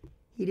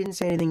 He didn't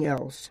say anything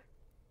else.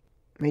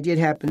 I did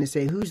happen to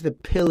say, "Who's the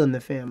pill in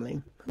the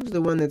family? Who's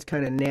the one that's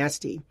kind of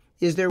nasty?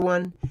 Is there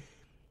one?"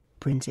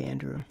 "Prince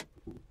Andrew.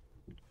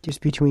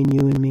 Just between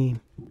you and me."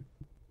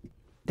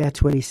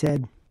 That's what he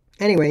said.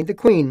 Anyway, the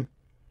Queen.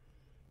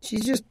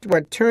 She's just,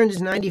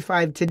 turned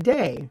 95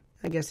 today.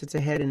 I guess it's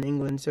ahead in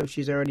England, so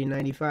she's already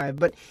 95.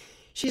 But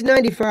she's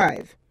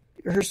 95.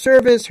 Her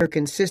service, her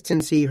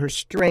consistency, her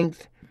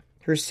strength,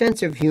 her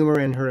sense of humor,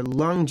 and her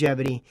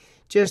longevity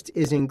just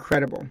is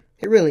incredible.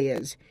 It really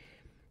is.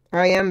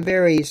 I am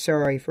very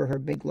sorry for her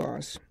big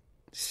loss.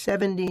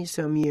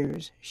 70-some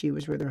years she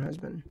was with her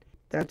husband.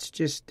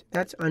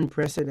 That's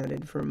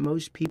unprecedented for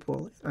most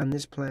people on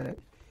this planet.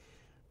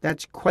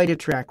 That's quite a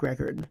track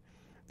record.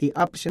 The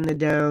ups and the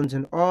downs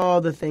and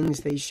all the things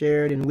they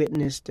shared and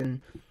witnessed,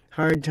 and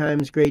hard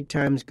times, great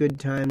times, good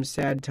times,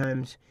 sad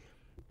times.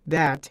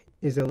 That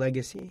is a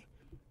legacy,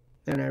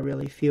 and I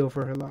really feel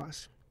for her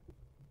loss.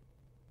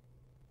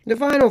 The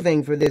final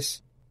thing for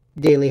this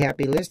daily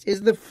happy list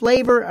is the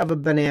flavor of a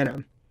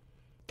banana.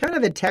 Kind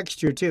of the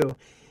texture, too,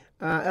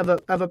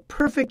 of a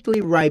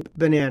perfectly ripe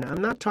banana.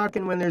 I'm not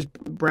talking when there's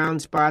brown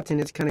spots and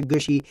it's kind of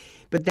gushy,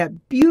 but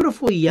that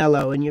beautiful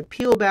yellow, and you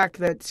peel back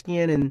that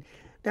skin, and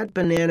that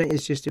banana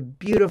is just a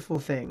beautiful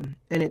thing.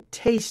 And it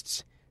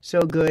tastes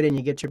so good, and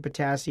you get your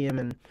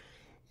potassium,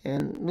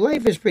 and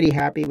life is pretty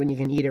happy when you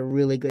can eat a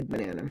really good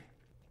banana.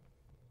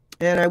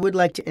 And I would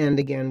like to end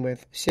again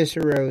with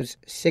Cicero's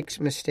 6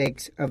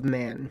 Mistakes of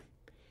Man.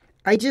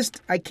 I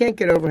can't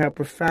get over how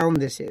profound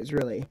this is,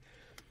 really.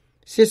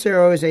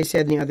 Cicero, as I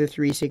said in the other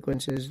 3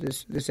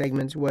 sequences, the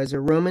segments, was a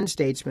Roman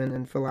statesman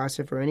and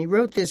philosopher, and he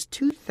wrote this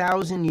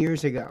 2,000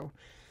 years ago.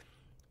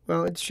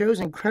 Well, it shows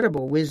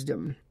incredible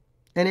wisdom,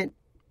 and it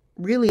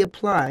really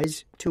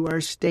applies to our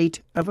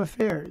state of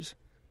affairs.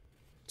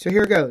 So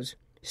here goes.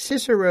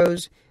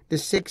 Cicero's The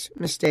 6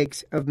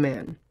 Mistakes of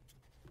Man.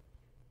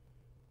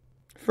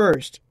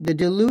 First, the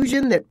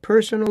delusion that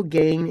personal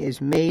gain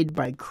is made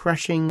by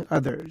crushing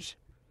others.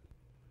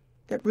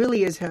 That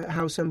really is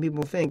how some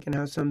people think and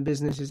how some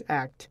businesses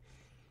act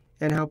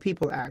and how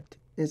people act,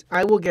 is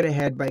I will get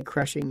ahead by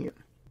crushing you.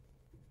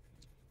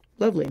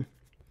 Lovely.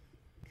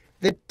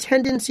 The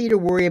tendency to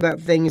worry about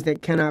things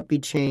that cannot be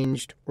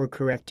changed or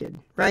corrected,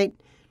 right?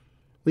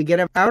 We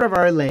get out of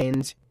our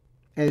lanes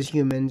as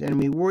humans and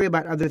we worry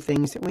about other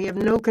things that we have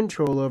no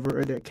control over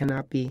or that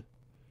cannot be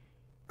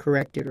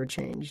corrected or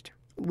changed.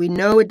 We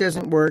know it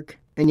doesn't work,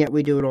 and yet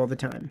we do it all the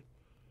time.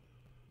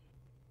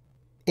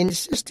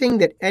 Insisting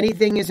that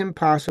anything is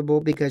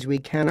impossible because we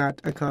cannot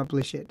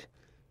accomplish it.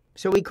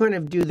 So we kind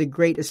of do the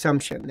great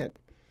assumption that,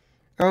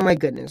 oh my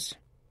goodness,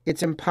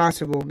 it's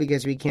impossible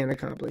because we can't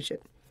accomplish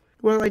it.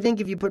 Well, I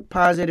think if you put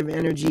positive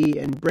energy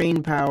and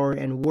brain power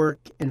and work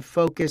and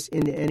focus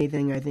into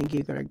anything, I think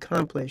you can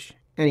accomplish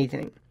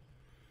anything.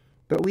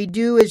 But we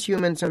do, as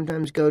humans,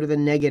 sometimes go to the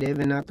negative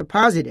and not the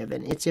positive,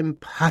 and it's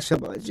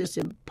impossible. It's just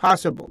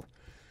impossible.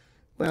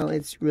 Well,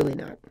 it's really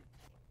not.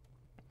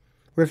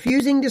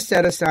 Refusing to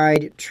set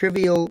aside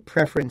trivial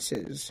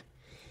preferences.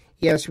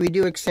 Yes, we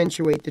do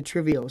accentuate the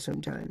trivial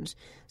sometimes.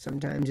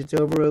 Sometimes it's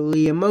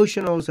overly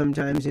emotional.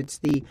 Sometimes it's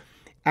the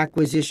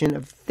acquisition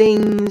of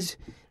things.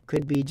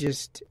 Could be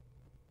just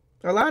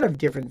a lot of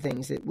different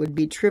things that would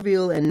be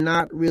trivial and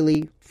not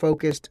really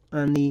focused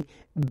on the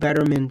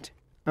betterment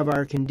of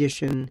our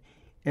condition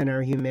and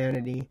our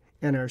humanity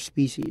and our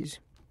species.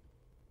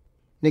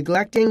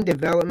 Neglecting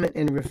development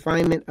and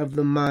refinement of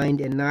the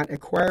mind and not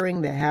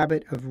acquiring the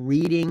habit of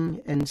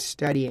reading and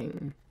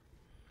studying.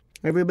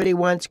 Everybody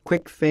wants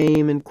quick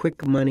fame and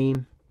quick money,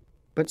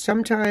 but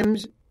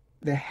sometimes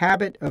the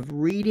habit of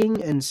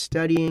reading and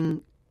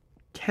studying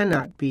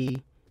cannot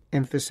be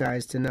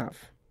emphasized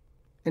enough.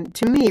 And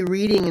to me,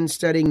 reading and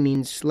studying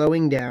means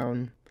slowing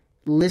down,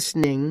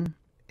 listening,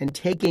 and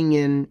taking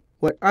in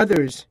what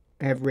others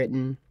have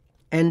written,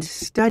 and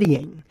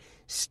studying.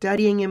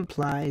 Studying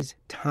implies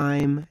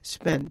time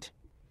spent.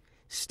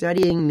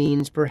 Studying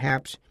means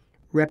perhaps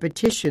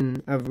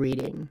repetition of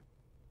reading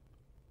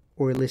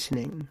or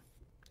listening.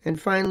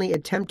 And finally,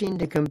 attempting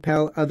to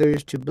compel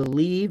others to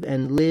believe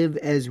and live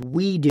as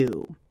we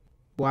do.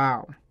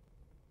 Wow.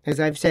 As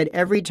I've said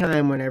every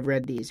time when I've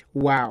read these,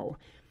 wow.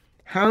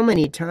 How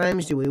many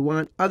times do we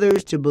want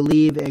others to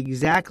believe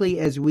exactly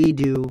as we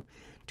do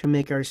to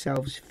make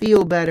ourselves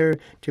feel better,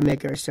 to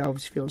make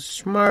ourselves feel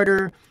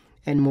smarter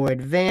and more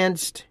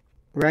advanced?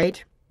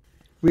 Right?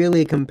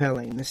 Really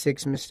compelling, the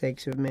 6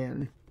 Mistakes of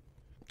Man.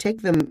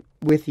 Take them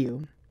with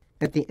you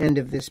at the end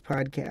of this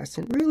podcast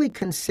and really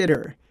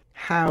consider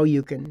how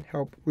you can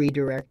help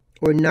redirect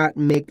or not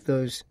make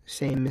those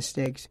same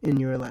mistakes in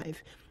your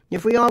life.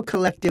 If we all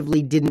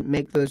collectively didn't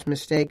make those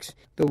mistakes,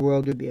 the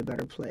world would be a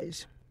better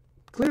place.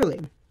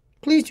 Clearly.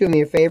 Please do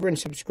me a favor and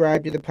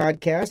subscribe to the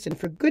podcast, and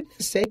for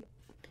goodness sake,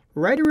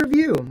 write a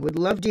review. Would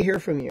love to hear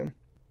from you.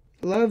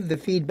 Love the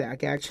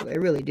feedback, actually. I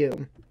really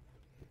do.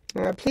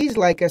 Please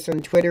like us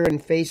on Twitter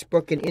and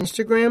Facebook and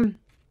Instagram.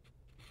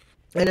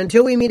 And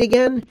until we meet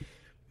again,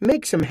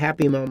 make some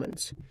happy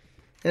moments.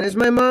 And as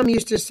my mom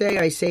used to say,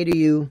 I say to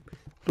you,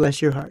 bless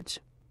your hearts.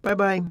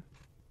 Bye-bye.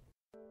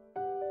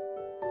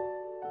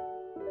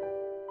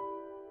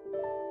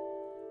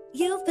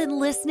 You've been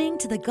listening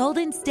to the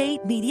Golden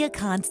State Media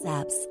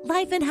Concepts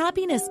Life and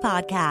Happiness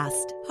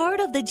Podcast, part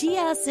of the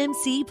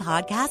GSMC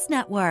Podcast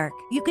Network.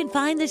 You can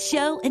find the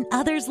show and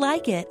others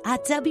like it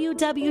at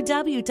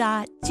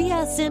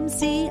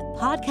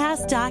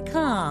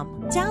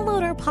www.gsmcpodcast.com.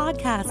 Download our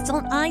podcasts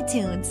on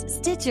iTunes,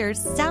 Stitcher,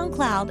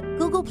 SoundCloud,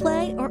 Google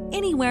Play, or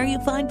anywhere you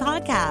find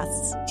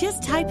podcasts.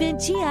 Just type in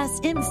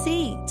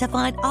GSMC to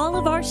find all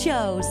of our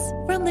shows.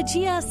 From the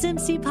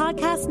GSMC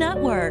Podcast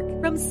Network,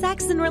 from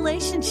sex and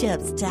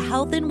relationships to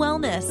health health and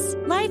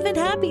wellness, life and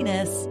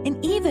happiness,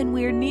 and even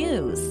weird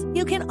news.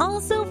 You can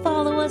also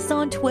follow us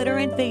on Twitter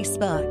and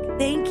Facebook.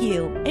 Thank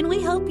you, and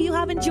we hope you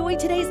have enjoyed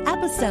today's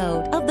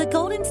episode of the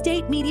Golden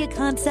State Media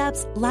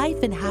Concepts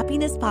Life and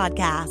Happiness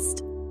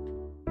Podcast.